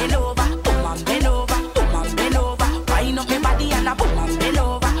boom and bend over, boom and bend over, boom and bend over. Wind up me body and a boom and bend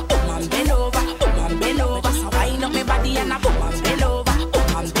over, boom and bend over, boom and bend over. So wind up me body and a boom and bend over,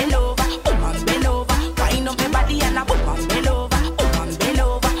 boom and bend over, boom and bend over. Wind up me body and a boom and bend over, boom and bend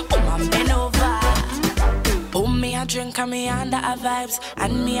over, boom and bend over. Boom me a drink and me under a vibes,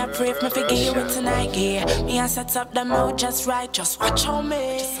 and me a pray if me forget you with tonight, yeah. Me a set up the mood just right, just watch on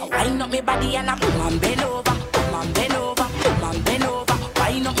me. So wind up me body and a boom and bend over, boom and bend over, boom and bend over.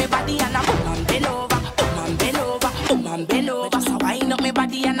 Wind up me body and a boom and bend over, boom and bend over, boom and bend over. So wind up me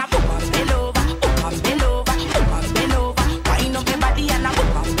body and a boom and bend over, boom and bend over, boom and bend over. Wind up me body and a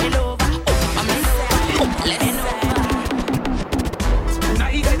boom and bend over, boom and bend over. Let's bend over. Now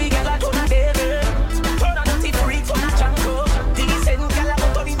you baby girl I turn a devil, turn a dirty freak, turn a chanko. Decent girl I go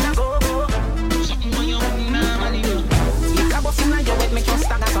turn it a go-go. Something when you nah money go. You can bust in your head, make you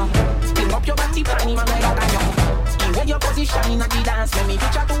stagger some. Clean up your body, panty man like a young. Where your position in the dance, let me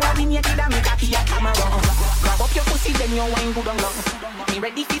picture to a win, you kid and me cocky a camera. Grab up your pussy, then you wine good on long. Me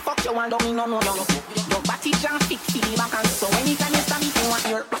ready fi fuck you and don't me no young. Your body jam fit fi the back and so anytime you stand, you want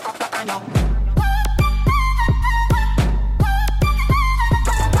your rock up and down.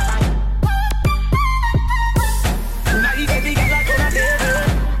 Now you baby girl like on a devil.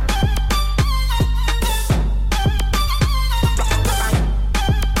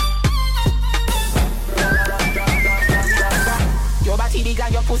 Your body big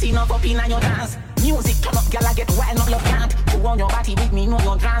and your pussy not up in your dance. Music turn up, girl, I get wild, no you can't. Who on your body with me, know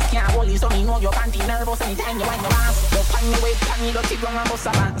your dance. Can't hold it, so me know your panty nervous anytime you wind your ass. Your pan your way, pan you dirty wrong and bust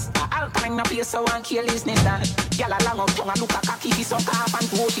a bounce. Alkaline a place so one kill business dance. Girl, a long up tongue and look a cocky, fi suck off and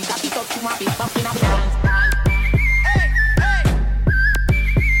throw she cocky up to my big bump in a dance.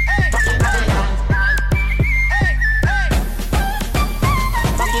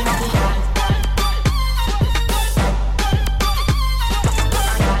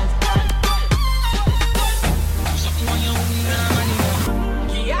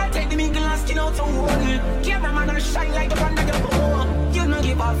 Shine like the one that you go. You know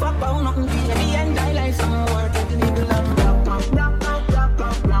give a fuck about nothing. Baby and die like some more. Take the nigga and rock, rock, rock, rock,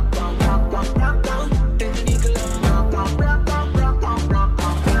 rock, rock, rock, rock, rock, rock, rock. Take the nigga and rock, rock, rock, rock, rock, rock,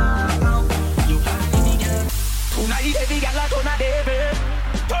 rock, rock, rock. You got the nigga. Tonight every girl a turn a devil,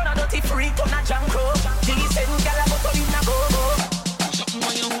 turn a dirty freak, turn a janko. Decent girl a go turn in a go-go. Something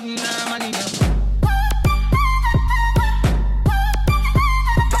when you wouldn't have money now.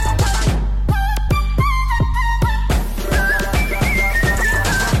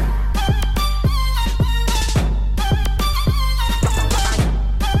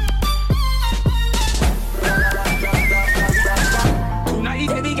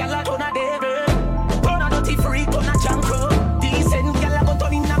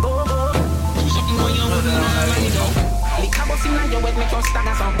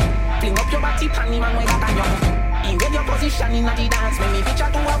 Fling up your body, panty man, way that I young. In where your position in the dance, make me picture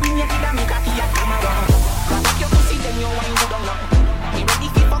to a win, you kid and me cocky a camera. Grab up your pussy, then you wine good on now. Me ready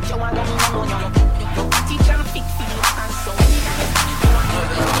fi fuck you and don't know young. Your body jam fit fi the back and so anytime you stand it, you want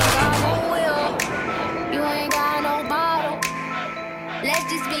your You ain't got no bottle. Let's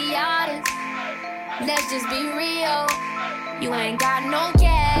just be honest. Let's just be real. You ain't got no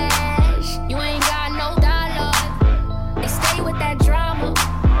cash. You ain't got no dollars. They stay with that drama.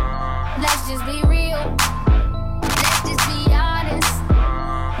 Let's just be real. Let's just be honest.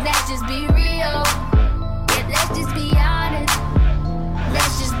 Let's just be real. Yeah, let's just be honest.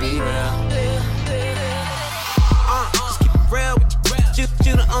 Let's just be real. Just keep it real with you.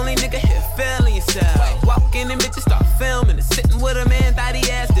 You the only nigga here feeling yourself. Walk in and bitches start filming and sitting with a man, thought he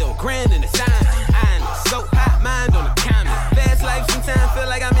ass still grinning the sign. I know so hot, mind on the camera. Fast life sometimes feel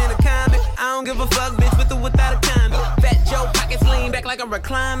like I'm in a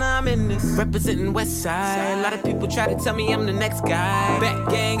climb, I'm in this. Representing West Side. A lot of people try to tell me I'm the next guy. Back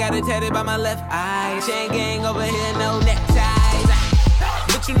gang got it tatted by my left eye. Chain gang over here, no neckties.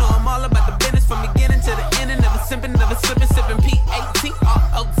 But you know I'm all about the business from beginning to the end. Never simping, never slipping, sipping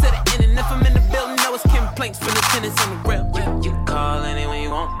P-A-T-R-O to the end. And if I'm in the building, no, it's complaints from the tenants on the real. You can call anyone you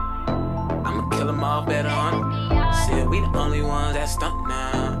want. I'ma kill them all better on. See, we the only ones that stunt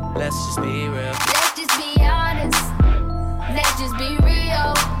now. Let's just be real. Let's just be honest. Let's just be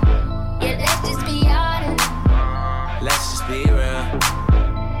real. Yeah, let's just be honest. Let's just be real.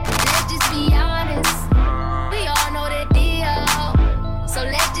 Let's just be honest. We all know the deal. So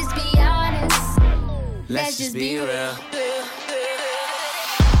let's just be honest. Let's just be real.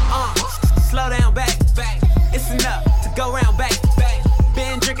 Slow down, back. It's enough to go round, back.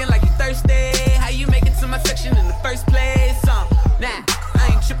 Been drinking like you thirsty. How you make it to my section in the first place? Nah, I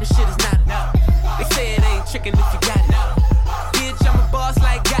ain't tripping, shit is not enough. They say it ain't tricking if you got it. Bitch, I'm a boss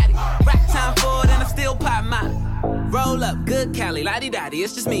like Gotti. Rock time forward and I still pop mine. Roll up, good Cali, lottie-dottie.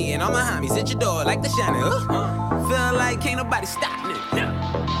 It's just me and all my homies at your door like the shiny. Feel like can't nobody stop me.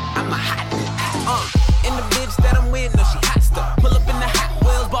 I'm a hot nigga. And the bitch that I'm with, no, she hot stuff. Pull up in the Hot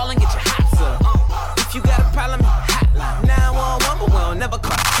Wheels, ball and get your hots up. If you got a problem, hotline 911, but we don't never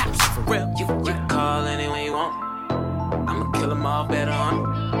call the cops for real. You can call anyone you want. I'ma kill them all better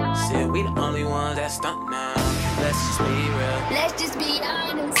on. See, we the only ones that stunt now. Let's just be real. Let's just be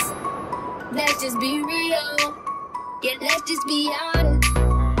honest. Let's just be real. Yeah, let's just be honest.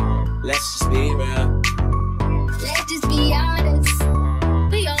 Let's just be real. Let's just be honest.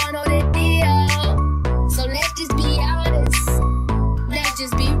 We all know the deal. So let's just be honest. Let's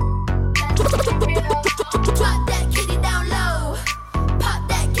just be real. Drop that kitty down low. Pop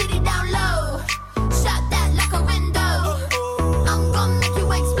that kitty down low. Shot that like a window. I'm gonna make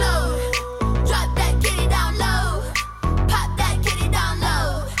you explode. Drop that kitty down low. Pop that kitty down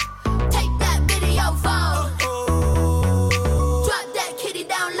low. Take that video phone. Drop that kitty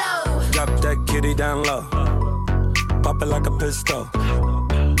down low. Drop that kitty down low. Pop it like a pistol.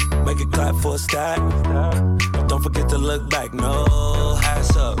 Make it clap for a stack. Don't forget to look back. No,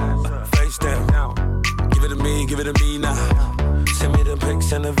 ass up, face down. Give it to me now. Send me the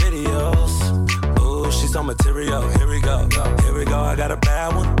pics and the videos. Ooh, she's on material. Here we go. I got a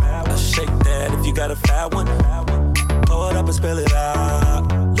bad one. Let's shake that if you got a fat one. Pour it up and spill it out.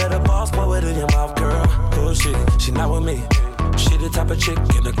 Let a boss pour it in your mouth, girl. Oh, she not with me. She the type of chick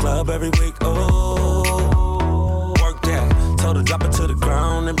in the club every week. Oh, work that. Told her drop it to the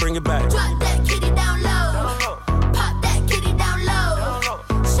ground and bring it back. Drop that kitty down low. Pop that kitty down low.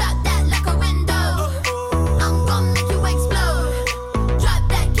 Shot that like a window. I'm gonna make you explode. Drop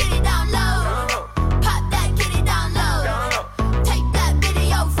that kitty down low. Pop that kitty down low. Take that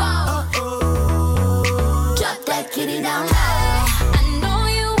video phone. Drop that kitty down low.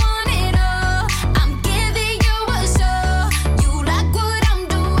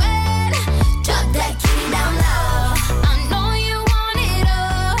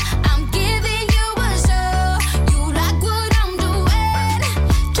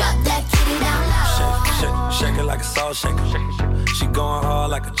 Shaker. She going hard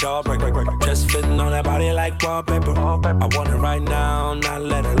like a jawbreaker. Just fitting on that body like wallpaper. I want it right now, not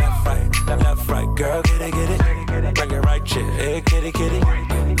let it left, right. Girl, get it. Bring it right, chick. Hey, kitty.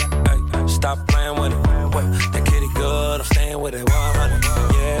 Hey, stop playing with it. That kitty good, I'm staying with it. 100.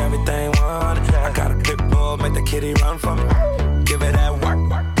 Yeah, everything 100. I got a pit bull, make the kitty run for me. Give it that work.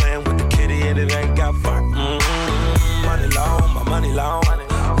 Playing with the kitty and it ain't got fun. Money long, my money long.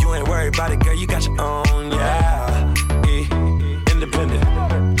 You ain't worried about it, girl, you got your own, yeah. Independent,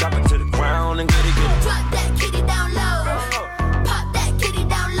 drop it to the ground and get it. Drop that kitty down low. Pop that kitty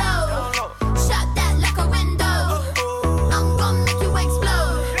down low. Shot that like a window. I'm gonna make you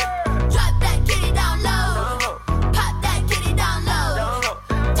explode. Drop that kitty down low. Pop that kitty down low.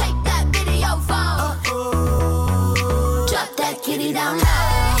 Take that video phone. Drop that kitty down low.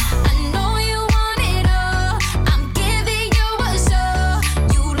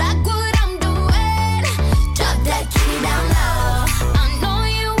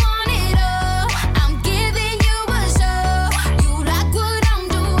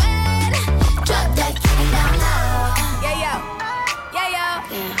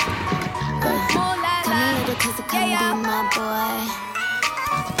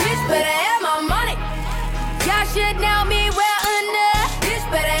 Should know me well enough. Bitch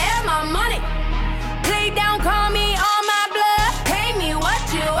better have my money. Please don't call me on my blood. Pay me what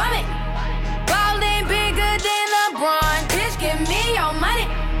you want me. Ballin' bigger than LeBron. Bitch, give me your money.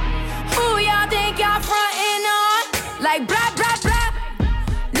 Who y'all think y'all frontin' on? Like blah, blah, blah.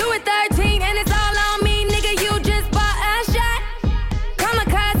 Louis 13 and it's all on me. Nigga, you just bought a shot. Come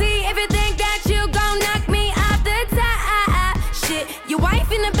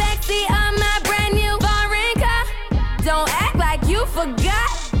in the backseat of my brand new foreign car. Don't act like you forgot.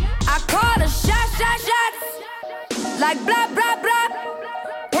 I called a shots. Like blah, blah, blah.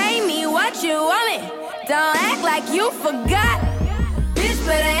 Pay me what you want me. Don't act like you forgot. Bitch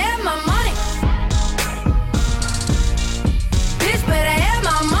better have my money. Bitch better have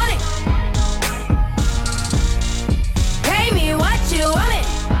my money. Pay me what you want me.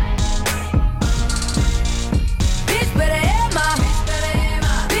 Bitch better have my.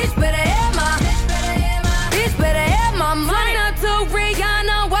 Bitch better have my. Bitch better have my money. Up to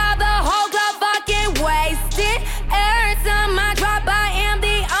Rihanna while the whole club fucking wasted. Every time I drop, I am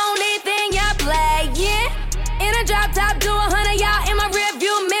the only thing y'all playing. In a drop top, do 100, y'all in my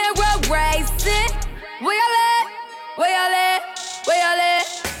rearview mirror racing. Where y'all at? Where y'all at? Where y'all at?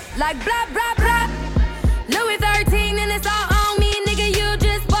 Like blah, blah, blah. Louis 13 and it's all on me, nigga, you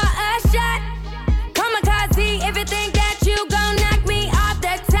just bought a shot. Kamikaze if you think that you gon' knock me off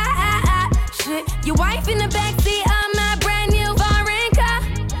that top. Shit, your wife in the backseat of my brand new foreign car.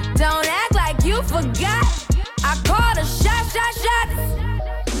 Don't act like you forgot. I called a shots.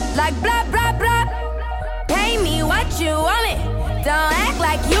 Like blah, blah, blah. Pay me what you want me. Don't act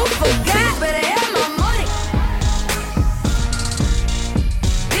like you forgot. Better have my money.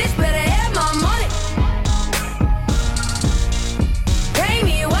 Bitch better have my money. Pay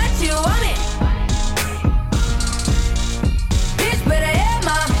me what you want me. Bitch better have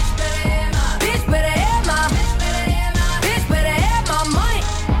my. Bitch better have my. Bitch better have my money.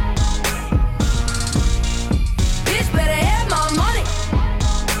 Bitch better have my money.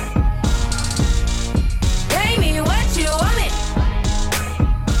 Pay me what you want me.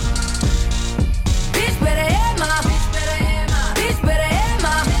 Bitch better have my. Bitch better have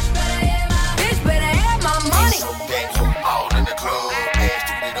my. Bitch better have my money. So damn, so all in the club. Ass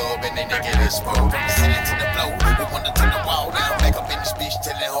to it up and then they get us full. From the ceiling to the floor. We want to turn the wall down. Back up in this bitch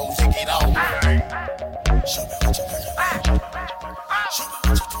till the hoes take it off. Show me what you working with. Show me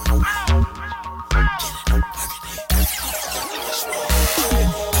what you doing.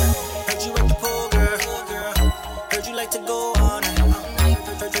 Heard you at the pool, girl. Heard you like to go on it.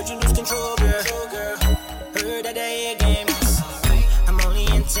 Heard you lose control, girl. Heard that day game. I'm only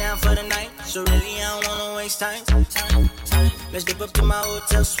in town for the night, so really I don't wanna waste time. Let's dip up to my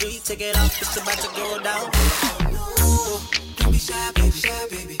hotel suite, take it off, it's about to go down. Ooh, don't be shy,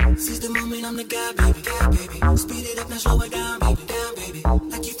 baby. Seize the moment, I'm the guy, baby. Speed it up, now slow it down, baby.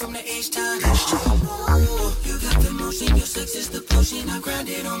 Like you from the H-time. Ooh, you got the motion, your sex is the potion, now grind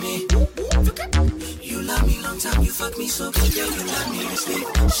it on me. You love me long time, you fuck me so good, girl, you love me to sleep.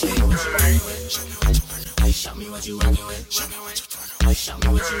 Show me what you working with. Show me what you working with. Show me what you working with. Show me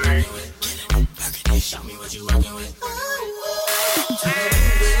what you working with. Show me what you working with. To the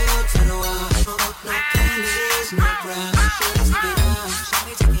window, to the wall. No panties, no bra. Shawty, take it off.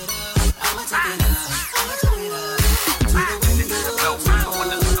 Shawty, take it off. I'ma take it off. I'ma take it off. To the window, to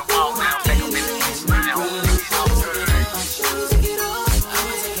the wall. No panties, no bra. Shawty, take it off.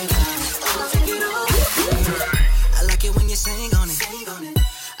 I'ma take it off. I'ma take it off. I like it when you sing on it.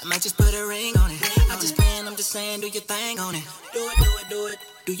 I might just put a ring on it. I'm just playing, I'm just saying, do your thing on it. Do it.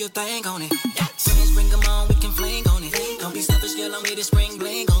 Do your thing on it. Friends, bring them on, we can fling on it. Don't be selfish, girl, I'm with a spring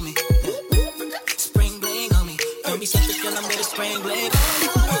bling on me. Spring bling on me. Don't be selfish, girl, I'm with a spring bling on me.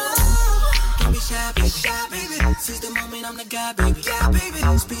 Don't be shy, baby. Seize the moment, I'm the guy, baby.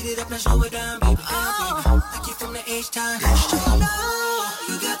 Speed it up, now slow it down, baby. Like you from the H-time.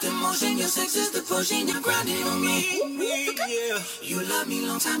 You got the motion, your sex is the potion, you're grinding on me. You love me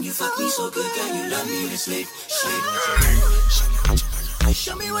long time, you fuck me so good, girl, you love me to sleep.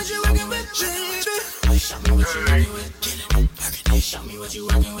 Show me what you working with, baby. Show me what you working with. Show me what you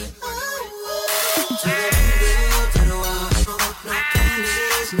working with. To the window, to the wall. No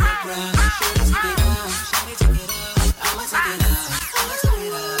panties, no bra. Shawty, take it off. Shawty, take it off. I'ma take it off. I'ma take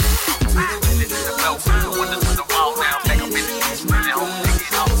it off. To the window, to the wall. Now take a minute. Shawty, take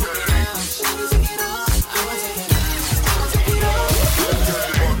it off. Shawty, take it off. I'ma take it off. I'ma take it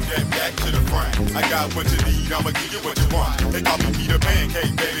off. Get back to the front. I got what you need, I'ma give you what you want. They call me Peter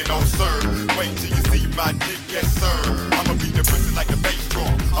Pancake, baby, don't serve. Wait till you see my dick, yes sir. I'ma beat the pussy like a bass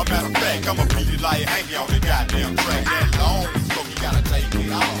drum. A matter of fact, I'ma beat it like Hanky on the goddamn track. That long stroke, you gotta take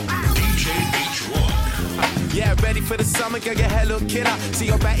it off. Yeah, ready for the summer, girl, your hair look killer. See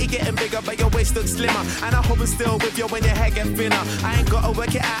your body getting bigger, but your waist looks slimmer. And I hope I'm still with you when your hair get thinner. I ain't gotta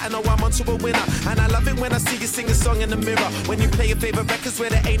work it out, I know I'm onto a winner. And I love it when I see you sing a song in the mirror. When you play your favorite records where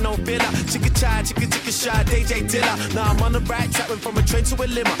there ain't no filler. Chicka chai, chicka chicka shy, DJ Dilla. Now I'm on the right track, went from a train to a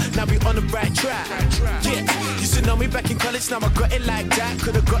limo. Now we on the right track. Yeah, you should know me back in college, now I got it like that.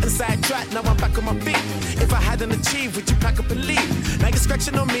 Could've gotten sidetracked, now I'm back on my feet. If I hadn't achieved, would you pack up and leave? Now you're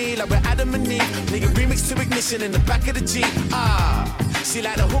scratching on me like we're Adam and Eve. Play a remix to Ignition in the back of the Jeep. She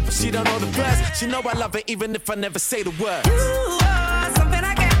like the hoop, but she don't know the verse. She know I love it even if I never say the word. You are something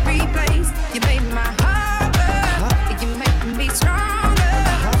I can't replace. You made my heart burn. You make me stronger.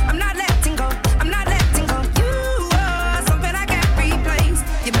 I'm not letting go. I'm not letting go. You are something I can't replace.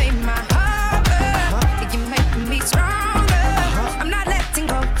 You made my heart burn. You make me stronger. I'm not letting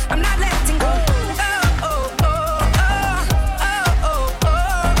go. I'm not letting go.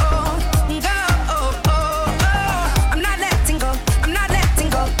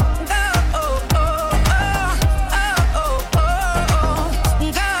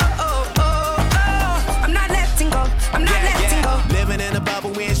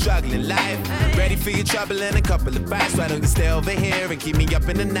 Ready for your trouble in a couple of bites. Why don't you stay over here and keep me up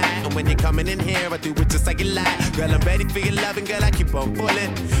in the night? And when you're coming in here, I do it just like you like. Girl, I'm ready for your loving, girl, I keep on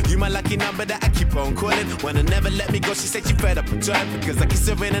pulling. You my lucky number that I keep on calling. Wanna never let me go, she said she fed up with joy. Because I kiss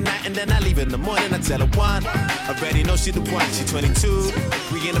her in the night and then I leave in the morning. I tell her one, I already know she the one, she 22.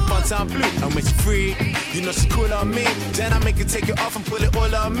 We in the fun time blue, and when she free, you know she cool on me. Then I make her take it off and pull it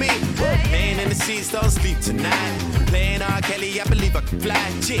all on me. Laying in the sheets, don't sleep tonight. Playing R. Kelly, I believe I can fly.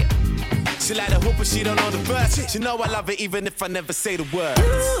 Yeah. She like the hoop, but she don't know the verse. She know I love her even if I never say the word.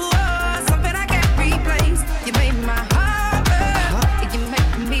 You are something I can't replace. You made my heart burn. You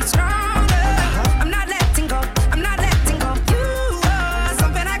make me stronger. I'm not letting go. I'm not letting go. You are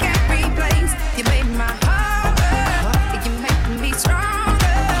something I can't replace. You made my heart burn. You make me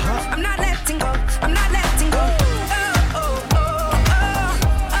stronger. I'm not letting go. I'm not letting go.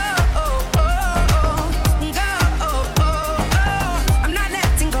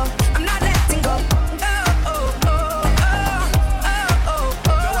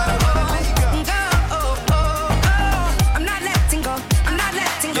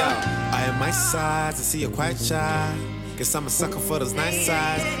 Sides, I see you're quite shy. Guess I'm a sucker for those nice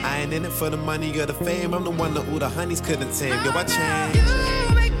sides. I ain't in it for the money or the fame. I'm the one that all the honeys couldn't tame. Yo, I changed.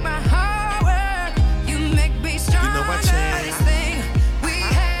 You make my heart work. You make me stronger. You know I changed. This thing we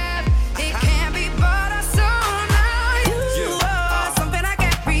have, it can't be bought or sold now. You are something I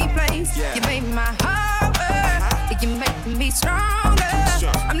can't replace. Yeah. You made my heart work. You make me stronger.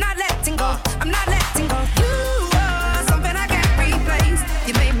 I'm not letting go. I'm not letting go. You are something I can't replace.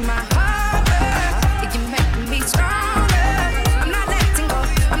 You made my heart.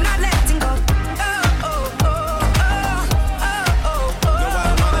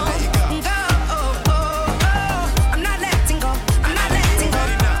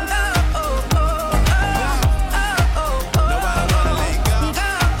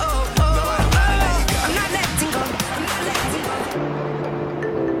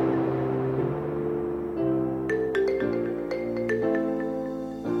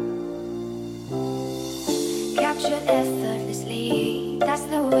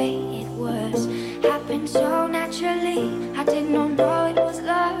 So naturally, I didn't know it was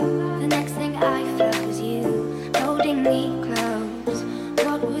love. The next thing I felt was you holding me close.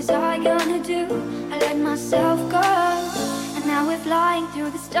 What was I gonna do? I let myself go, and now we're flying through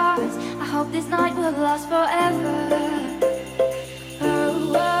the stars. I hope this night will last forever.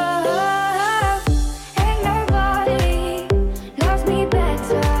 Ain't nobody loves me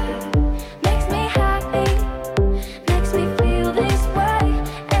better. Makes me happy, makes me feel this way.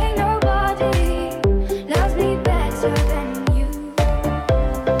 Ain't nobody loves me better than you.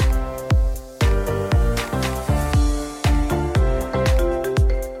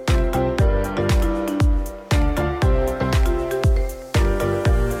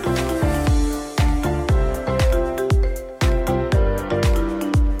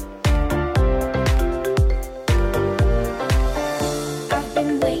 I've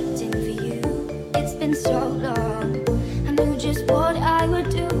been waiting for you. It's been so long. I knew just what I would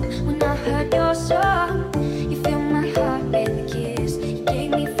do when I heard your song. You filled my heart with a kiss. You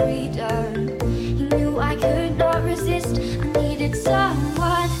gave me freedom. You knew I could not resist. I needed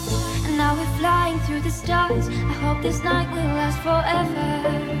someone, and now we're flying through the stars. I hope this night will last forever.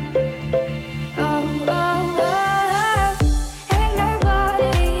 Oh, oh, oh. Ain't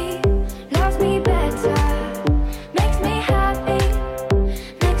nobody loves me better. Makes me happy,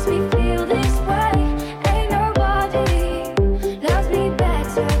 makes me feel this way. Ain't nobody loves me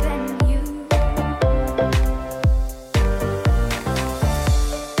better than you.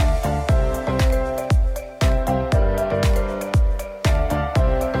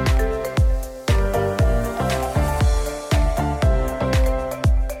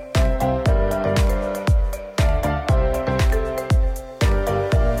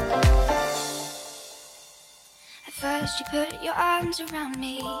 First you put your arms around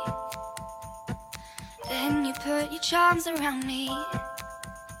me, then you put your charms around me.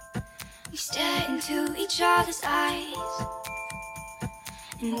 We stare into each other's eyes,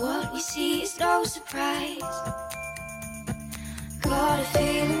 and what we see is no surprise. Got a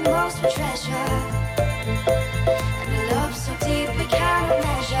feeling lost for treasure, and a love so deep we cannot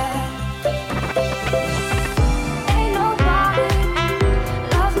measure. Ain't nobody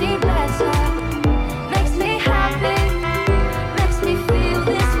loves me better, makes me happy, makes me feel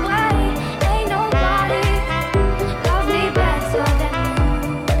this way. Ain't nobody loves me better than you.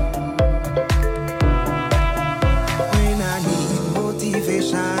 When I need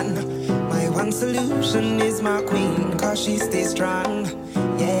motivation, my one solution is my queen, cause she stays strong.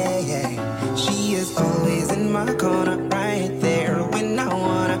 Yeah, yeah. She is always in my corner, right there when I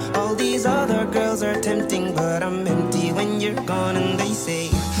wanna. All these other girls are tempting, but I'm empty when you're gone. And they say,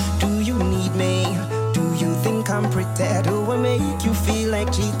 do you need me? Do you think I'm pretty? Do I make you feel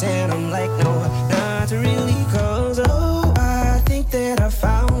like cheating? I'm like, no, not really, cause oh, I think that I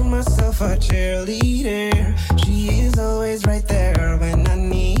found myself a cheerleader. She is always right there when I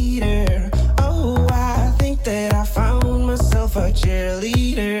need her. Oh, I think that I found myself a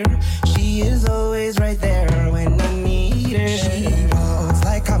cheerleader. She is always right there when I need her. She walks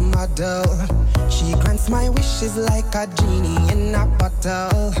like a model. She grants my wishes like a genie in a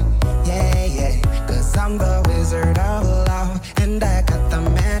bottle. Yeah, yeah, cause I'm the wizard of love, and I got the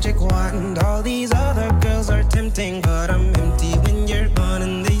magic wand. All these other girls are tempting, but I'm empty when you're gone.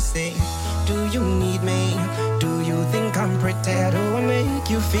 And they say, do you need me? Do you think I'm pretty? Do I make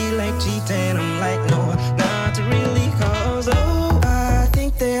you feel like cheating? I'm like, no, not really, cause oh, I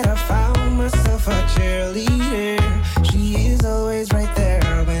think that I found myself a cheerleader. She is always right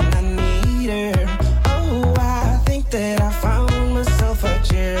there when I need her. Oh, I think that I found myself a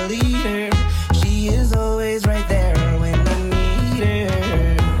cheerleader. She is always right there when I need her.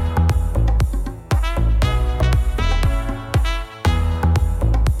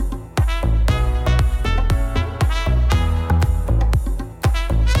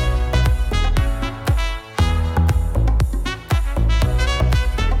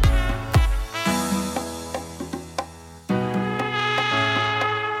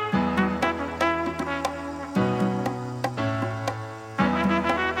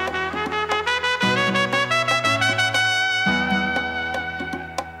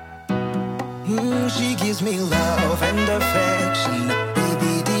 She gives me love and affection.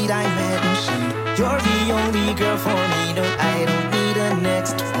 Baby, did I mention you're the only girl for me? No, I don't need a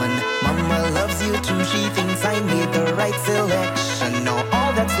next one. Mama loves you too. She thinks I made the right selection. Now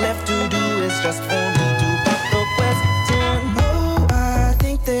all that's left to do is just for me to put the question. Oh, I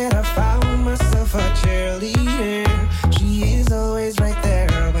think that I found myself a cheerleader. She is always right there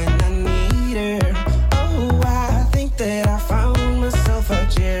when I need her. Oh, I think that I found myself a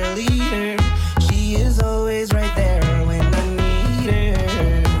cheerleader. She is always right there when I need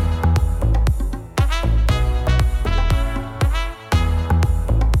her.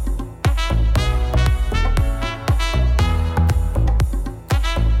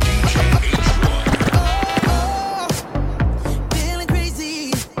 Oh, feeling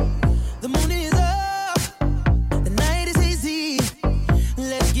crazy. The moon is up. The night is hazy.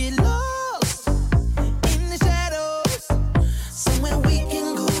 Let's get lost in the shadows. Somewhere we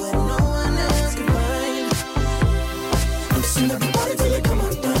can go and no one else can find. Loosen up your body till it come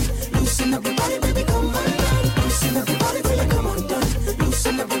undone. Loosen up your body, baby, come undone. Loosen up your body till it come undone.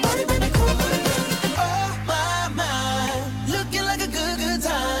 Loosen up your body, baby, come undone. Oh my, looking like a good, good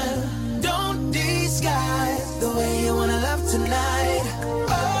time. Don't disguise the way you wanna love tonight.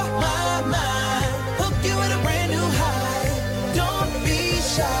 Oh my, hook you with a brand new high. Don't be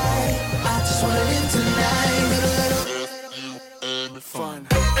shy. I just wanna live tonight. Fun.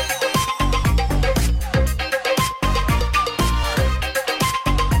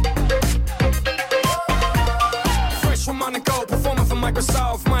 Fresh from Monaco, performing for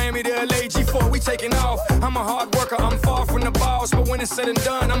Microsoft, Miami to LA, G4, we taking off. I'm a hard worker, I'm far from the boss, but when it's said and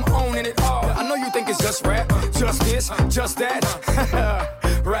done, I'm owning it all. I know you think it's just rap, just this, just that.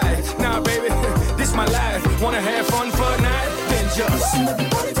 Right, nah, baby, this my life. Wanna have fun for a night? Then just loosen up your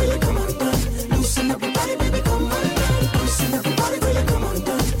body till it come undone. Loosen up your body, baby, come undone. Loosen up your body till it come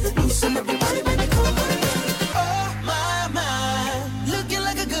undone. Loosen up your body, baby, come undone. Oh my, looking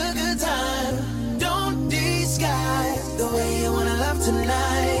like a good, good time. Don't disguise the way you wanna love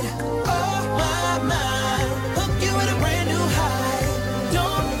tonight. Oh my, hook you with a brand new high.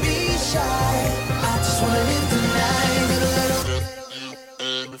 Don't be shy. I just wanna live tonight.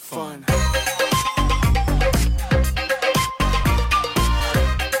 Fun.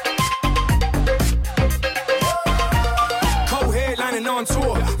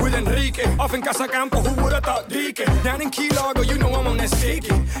 off in Casacampo, who would've thought Deacon? Down in Key Largo, you know I'm on that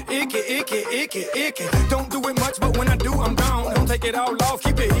sticky. Icky. Don't do it much, but when I do, I'm down. Don't take it all off,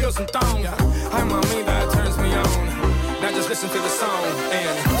 keep your heels and thong. Hi, mommy, that turns me on. Now just listen to the song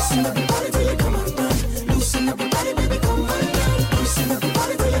and loosen up your body till it come undone. Loosen up your body, baby, come undone. Loosen up your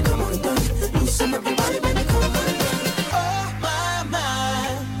body till it come undone. Loosen up your body, baby, come undone. Oh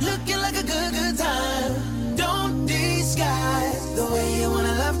my, looking like a good time. Don't disguise the way you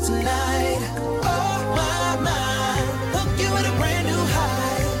wanna love tonight. Oh my, hook you with a brand new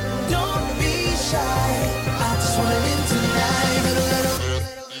high. Don't be shy, I just wanna live tonight.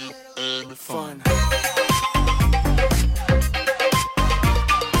 Little fun.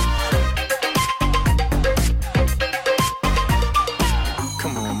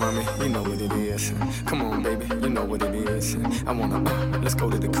 You know what it is. Come on, baby, you know what it is. I wanna, let's go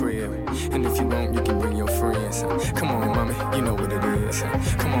to the crib. And if you want, you can bring your friends. Come on, mommy, you know what it is.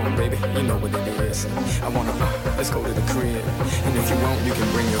 Come on, baby, you know what it is. I wanna, let's go to the crib. And if you want, you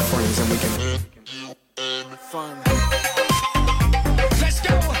can bring your friends and we can fun.